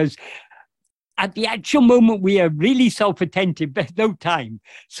self-attentive, because at the actual moment we are really self-attentive, there's no time.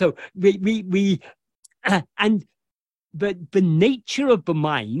 So and the nature of the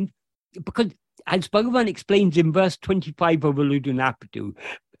mind, because as Bhagavan explains in verse 25 of Aludunapadu,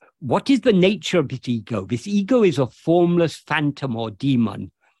 what is the nature of this ego? This ego is a formless phantom or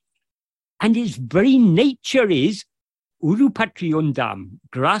demon. And its very nature is Urupatri undam,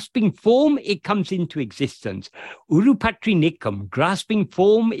 grasping form, it comes into existence. Urupatri nikam, grasping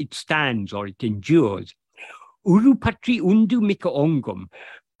form, it stands or it endures. Urupatri undu mika ongum.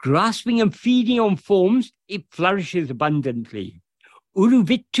 Grasping and feeding on forms, it flourishes abundantly.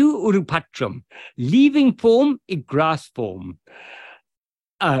 Uruvittu urupatram. Leaving form, it grasps form.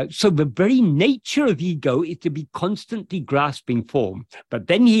 So the very nature of ego is to be constantly grasping form. But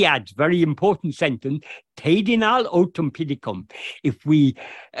then he adds, very important sentence, Tedinal otum pidicum. If we,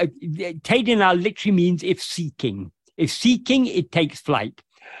 Tedinal literally means if seeking. If seeking, it takes flight.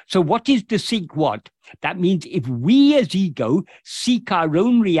 So what is to seek what? That means if we as ego seek our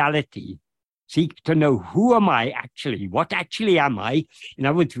own reality, seek to know who am I actually, what actually am I, in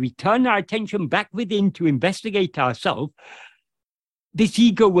other words, we turn our attention back within to investigate ourselves, this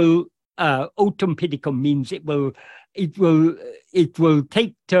ego will, autum pidicum means it will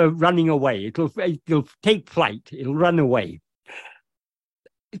take to running away. It'll take flight. It'll run away.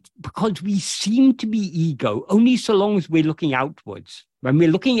 It's because we seem to be ego only so long as we're looking outwards. When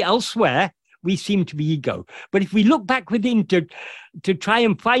we're looking elsewhere, we seem to be ego. But if we look back within to try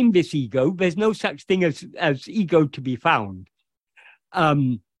and find this ego, there's no such thing as ego to be found.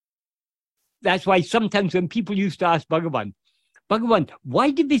 That's why sometimes when people used to ask Bhagavan,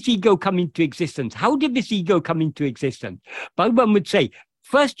 why did this ego come into existence? How did this ego come into existence? Bhagavan would say,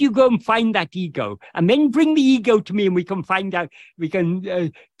 first you go and find that ego, and then bring the ego to me and we can find out, we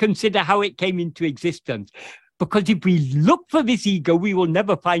can consider how it came into existence. Because if we look for this ego, we will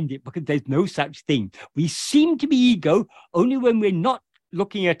never find it because there's no such thing. We seem to be ego only when we're not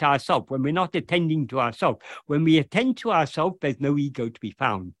looking at ourselves, when we're not attending to ourselves. When we attend to ourselves, there's no ego to be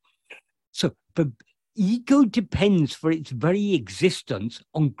found. So the ego depends for its very existence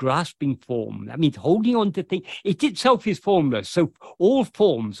on grasping form. That means holding on to things. It itself is formless. So all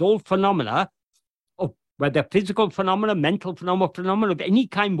forms, all phenomena, whether physical phenomena, mental phenomena of any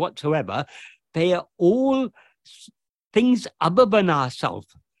kind whatsoever, they are all things other than ourselves.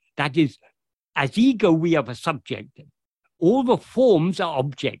 That is, as ego, we have a subject. All the forms are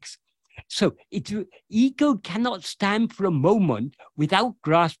objects. So ego cannot stand for a moment without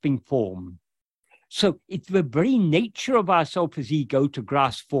grasping form. So it's the very nature of ourself as ego to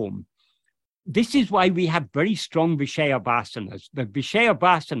grasp form. This is why we have very strong Vishaya vasanas. The Vishaya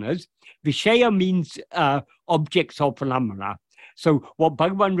vasanas, Vishaya means objects or phenomena. So what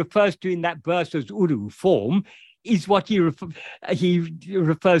Bhagavan refers to in that verse as Uru, form, is what he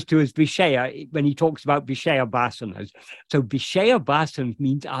refers to as Vishaya when he talks about Vishaya vasanas. So Vishaya vasanas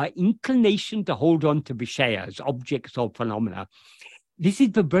means our inclination to hold on to Vishayas, objects or phenomena. This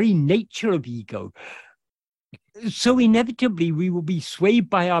is the very nature of ego. So inevitably, we will be swayed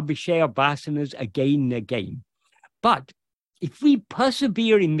by our Vishaya vasanas again and again. But if we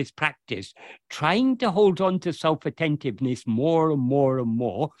persevere in this practice, trying to hold on to self-attentiveness more and more and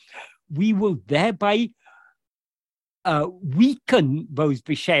more, we will thereby weaken those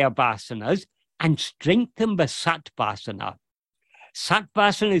Vishaya vasanas and strengthen the Sat vasana. Sat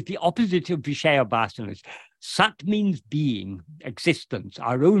vasana is the opposite of Vishaya vasanas. Sat means being, existence,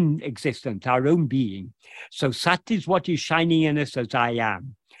 our own being. So Sat is what is shining in us as I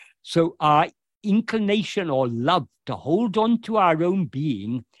am. So our inclination or love to hold on to our own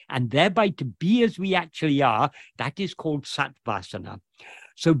being and thereby to be as we actually are, that is called Sat vasana.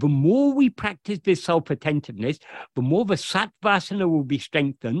 So the more we practice this self-attentiveness, the more the Sat vasana will be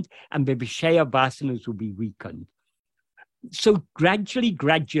strengthened and the Vishaya vasanas will be weakened. So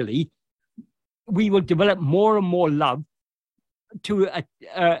gradually, we will develop more and more love to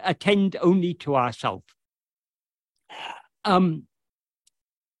attend only to ourselves.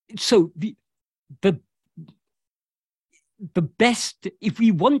 So the best, if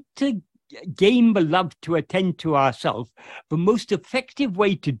we want to gain the love to attend to ourselves, the most effective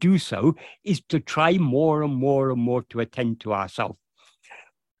way to do so is to try more and more and more to attend to ourselves.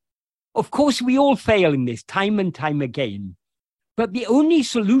 Of course, we all fail in this time and time again. But the only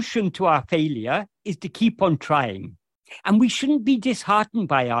solution to our failure is to keep on trying. And we shouldn't be disheartened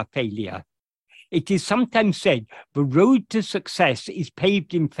by our failure. It is sometimes said, the road to success is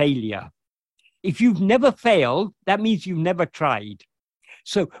paved in failure. If you've never failed, that means you've never tried.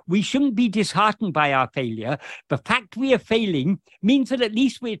 So we shouldn't be disheartened by our failure. The fact we are failing means that at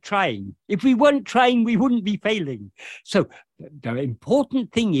least we're trying. If we weren't trying, we wouldn't be failing. So the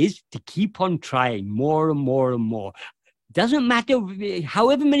important thing is to keep on trying more and more and more. Doesn't matter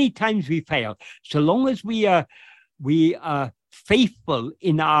however many times we fail, so long as we are faithful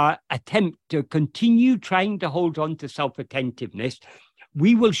in our attempt to continue trying to hold on to self-attentiveness,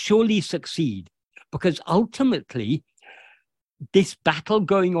 we will surely succeed. Because ultimately, this battle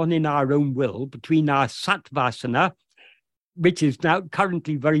going on in our own will between our Sat vasana, which is now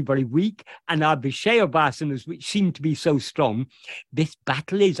currently very, very weak, and our Vishaya vasanas, which seem to be so strong, this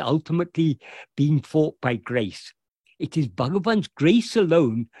battle is ultimately being fought by grace. It is Bhagavan's grace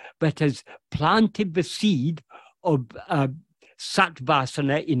alone that has planted the seed of Sat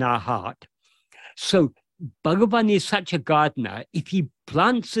Vasana in our heart. So Bhagavan is such a gardener. If he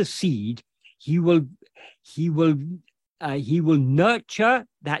plants a seed, he will nurture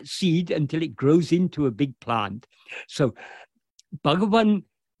that seed until it grows into a big plant. So Bhagavan,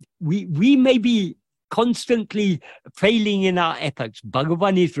 we may be constantly failing in our efforts.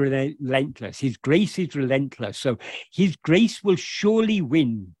 Bhagavan is relentless. His grace is relentless. So his grace will surely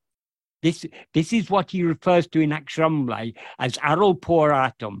win. This is what he refers to in Āṇ𝘮𝘲 as Aral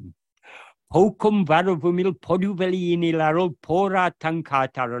Poratam. Hokum Varavumil Poduveli inil Aral Poratang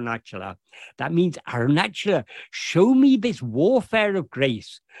Ār𝘮𝘮. That means Arunachala, show me this warfare of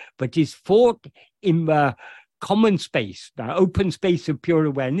grace, but is fought in the common space, the open space of pure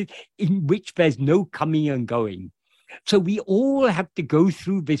awareness, in which there's no coming and going. So we all have to go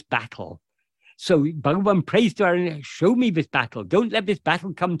through this battle. So Bhagavan prays to Arunachala, show me this battle. Don't let this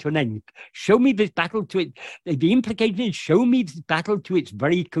battle come to an end. Show me this battle to it. The implication is show me this battle to its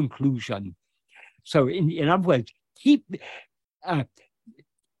very conclusion. So in other words, keep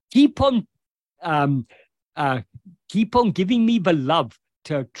on giving me the love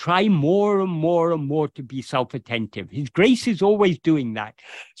to try more and more and more to be self-attentive. His grace is always doing that.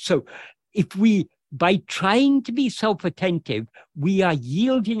 So if we, by trying to be self-attentive, we are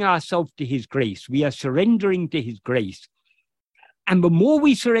yielding ourselves to his grace. We are surrendering to his grace. And the more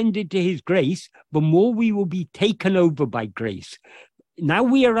we surrender to his grace, the more we will be taken over by grace. Now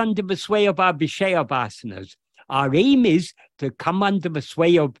we are under the sway of our Vishaya vasanas. Our aim is to come under the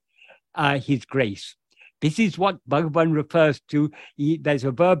sway of his grace. This is what Bhagavan refers to. There's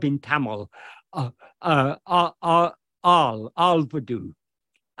a verb in Tamil, āṇ𝘮𝘮𝘲.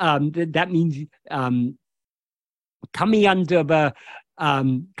 That means coming under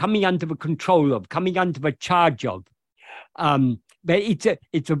the control of, coming under the charge of. But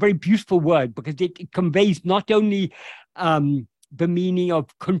it's a very beautiful word because it conveys not only the meaning of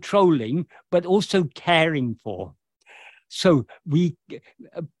controlling, but also caring for. So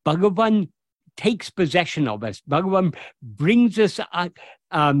Bhagavan takes possession of us. Bhagavan brings us,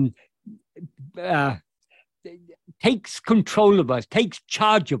 takes control of us, takes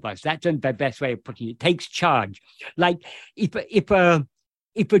charge of us. That's the best way of putting it. Takes charge. Like if a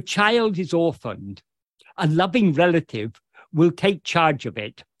child is orphaned, a loving relative will take charge of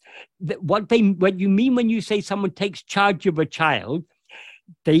it. What you mean when you say someone takes charge of a child,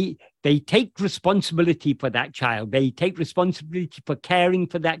 they take responsibility for that child. They take responsibility for caring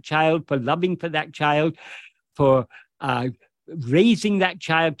for that child, for loving for that child, for raising that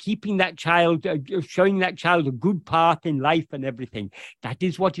child, keeping that child, showing that child a good path in life and everything. That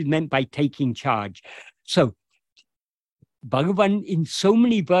is what is meant by taking charge. So Bhagavan, in so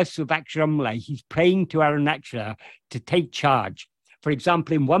many verses of Āṇ𝘮𝘲, he's praying to Arunachala to take charge. For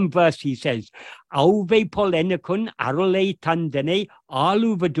example, in one verse he says, Auve polenakun arole tandene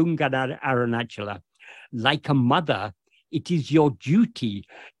alu vadunganar Arunachala. Like a mother, it is your duty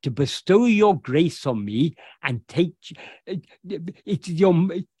to bestow your grace on me and it's your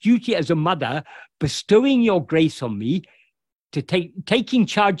duty as a mother, bestowing your grace on me, to taking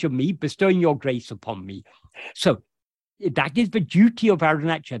charge of me, bestowing your grace upon me. So that is the duty of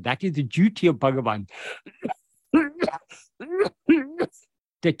Arunachala. That is the duty of Bhagavan.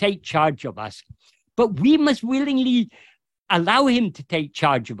 To take charge of us. But we must willingly allow him to take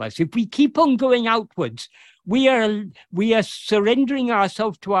charge of us. If we keep on going outwards, we are surrendering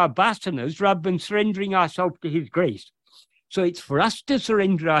ourselves to our vasanas rather than surrendering ourselves to his grace. So it's for us to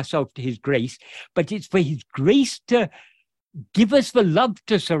surrender ourselves to his grace, but it's for his grace to give us the love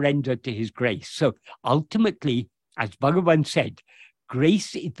to surrender to his grace. So ultimately, as Bhagavan said,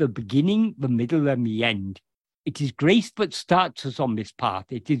 grace is the beginning, the middle, and the end. It is grace that starts us on this path.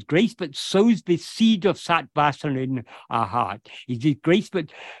 It is grace that sows this seed of Sat Vasana in our heart. It is grace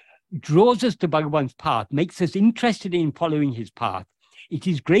that draws us to Bhagavan's path, makes us interested in following his path. It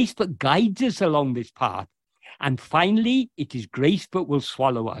is grace that guides us along this path. And finally, it is grace that will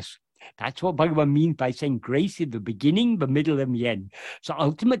swallow us. That's what Bhagavan means by saying grace is the beginning, the middle, and the end. So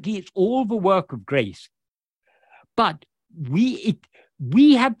ultimately, it's all the work of grace. But we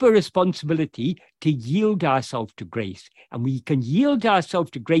have the responsibility to yield ourselves to grace. And we can yield ourselves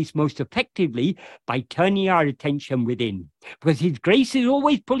to grace most effectively by turning our attention within. Because his grace is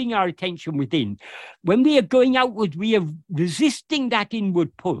always pulling our attention within. When we are going outward, we are resisting that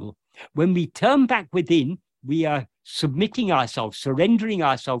inward pull. When we turn back within, we are submitting ourselves, surrendering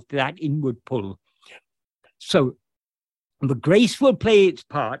ourselves to that inward pull. So The grace will play its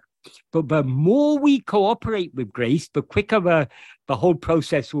part, but the more we cooperate with grace, the quicker the whole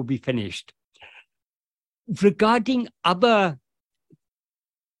process will be finished. Regarding other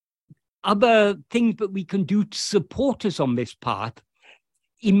things that we can do to support us on this path,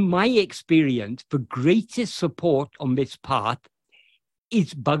 in my experience, the greatest support on this path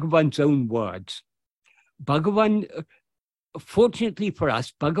is Bhagavan's own words. Bhagavan, fortunately for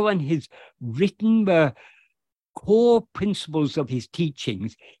us, Bhagavan has written the core principles of his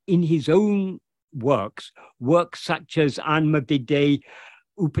teachings in his own works such as Āṇ𝘮𝘮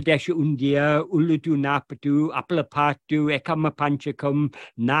Upadesha Undya, Uludu Napadu, Apalapatu, Ekama Panchakam,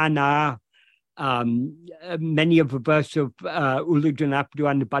 Nana, many of the verses of Uludu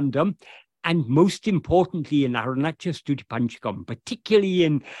Napadu and Bandam, and most importantly in Āṛuṇācala Panchakam, particularly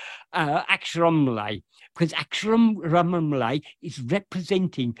in Āṇ𝘮𝘮, because Āṇ𝘮𝘮 is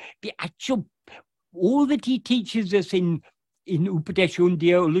representing the actual, all that he teaches us in Upadesha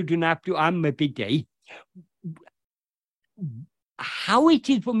Undya, Uludu Napadu, Āṇ𝘮𝘮, how it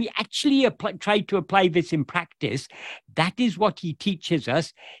is when we actually try to apply this in practice, that is what he teaches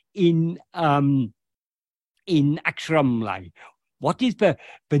us in Āṇ𝘮𝘮. What is the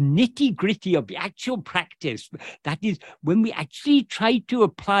nitty-gritty of the actual practice? That is, when we actually try to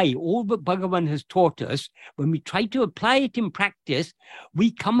apply all that Bhagavan has taught us, when we try to apply it in practice,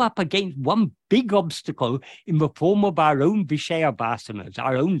 we come up against one big obstacle in the form of our own Vishaya vasanas,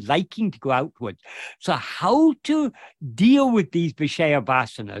 our own liking to go outwards. So how to deal with these Vishaya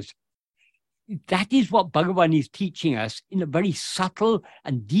vasanas? That is what Bhagavan is teaching us in a very subtle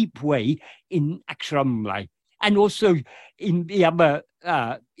and deep way in Āṇ𝘮𝘮. And also in the other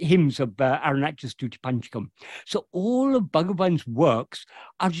hymns of Āṛuṇācala Panchakam. So all of Bhagavan's works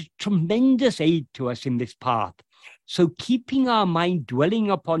are a tremendous aid to us in this path. So keeping our mind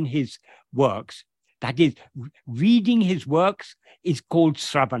dwelling upon his works, that is, reading his works, is called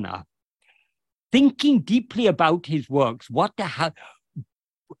Sravana. Thinking deeply about his works, that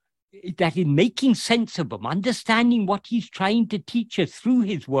is making sense of them, understanding what he's trying to teach us through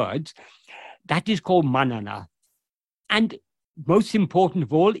his words, that is called Manana. And most important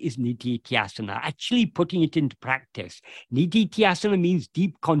of all is Nididhyasana, actually putting it into practice. Nididhyasana means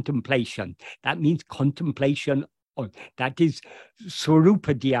deep contemplation. That means contemplation on, that is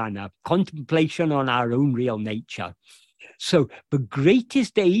Swarupa Dhyana, contemplation on our own real nature. So the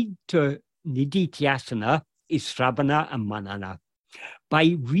greatest aid to Nididhyasana is Sravana and Manana.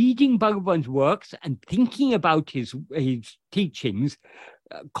 By reading Bhagavan's works and thinking about his teachings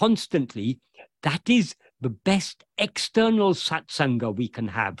constantly, that is the best external satsanga we can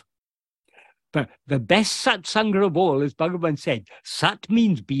have. But the best satsanga of all, as Bhagavan said, sat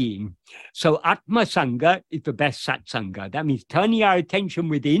means being. So Atma Sangha is the best satsanga. That means turning our attention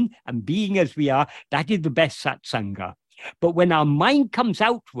within and being as we are, that is the best satsanga. But when our mind comes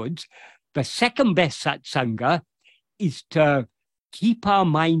outwards, the second best satsanga is to keep our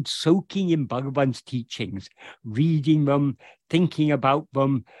mind soaking in Bhagavan's teachings, reading them, thinking about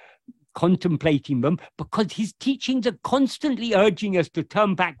them, contemplating them, because his teachings are constantly urging us to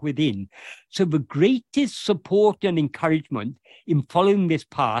turn back within. So the greatest support and encouragement in following this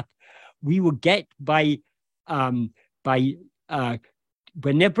path we will get by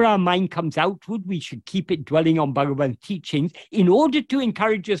whenever our mind comes outward, we should keep it dwelling on Bhagavan's teachings in order to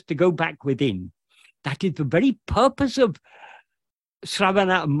encourage us to go back within. That is the very purpose of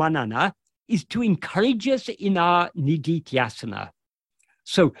Sravana and Manana, is to encourage us in our Nididhyasana.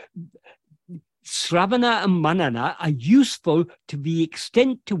 So Sravana and Manana are useful to the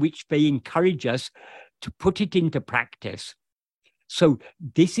extent to which they encourage us to put it into practice. So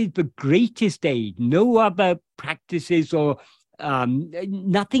this is the greatest aid. No other practices or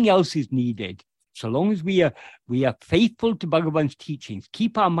nothing else is needed. So long as we are faithful to Bhagavan's teachings,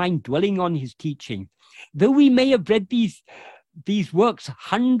 keep our mind dwelling on his teaching. Though we may have read these works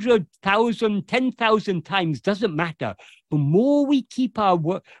 100,000, 10,000 times, doesn't matter. The more we keep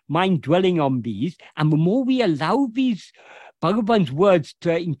our mind dwelling on these, and the more we allow these Bhagavan's words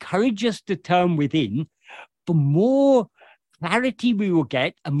to encourage us to turn within, the more clarity we will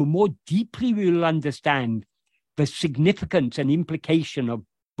get, and the more deeply we will understand the significance and implication of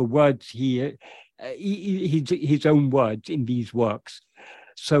the words here, his own words in these works.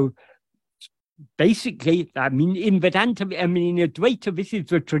 So basically, I mean, in Vedanta, in Advaita, this is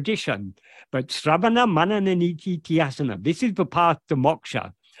the tradition, but Sravana, Manana, Nididhyasana, this is the path to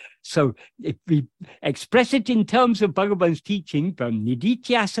moksha. So if we express it in terms of Bhagavan's teaching, the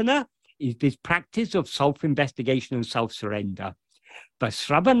Nididhyasana is this practice of self-investigation and self-surrender. But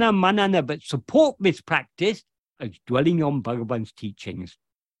Sravana, Manana, but support this practice as dwelling on Bhagavan's teachings.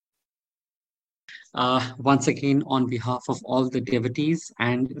 Once again, on behalf of all the devotees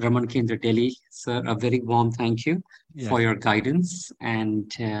and Raman Kendra Delhi, sir, a very warm thank you Yes. for your guidance.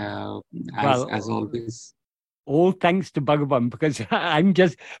 And as always, all thanks to Bhagavan, because I'm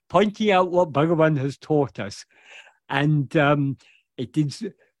just pointing out what Bhagavan has taught us. And it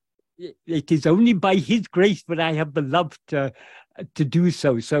is only by his grace that I have the love to do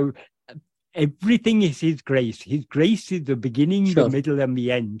so. So everything is his grace. His grace is the beginning, the middle, and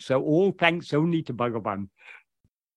the end. So all thanks only to Bhagavan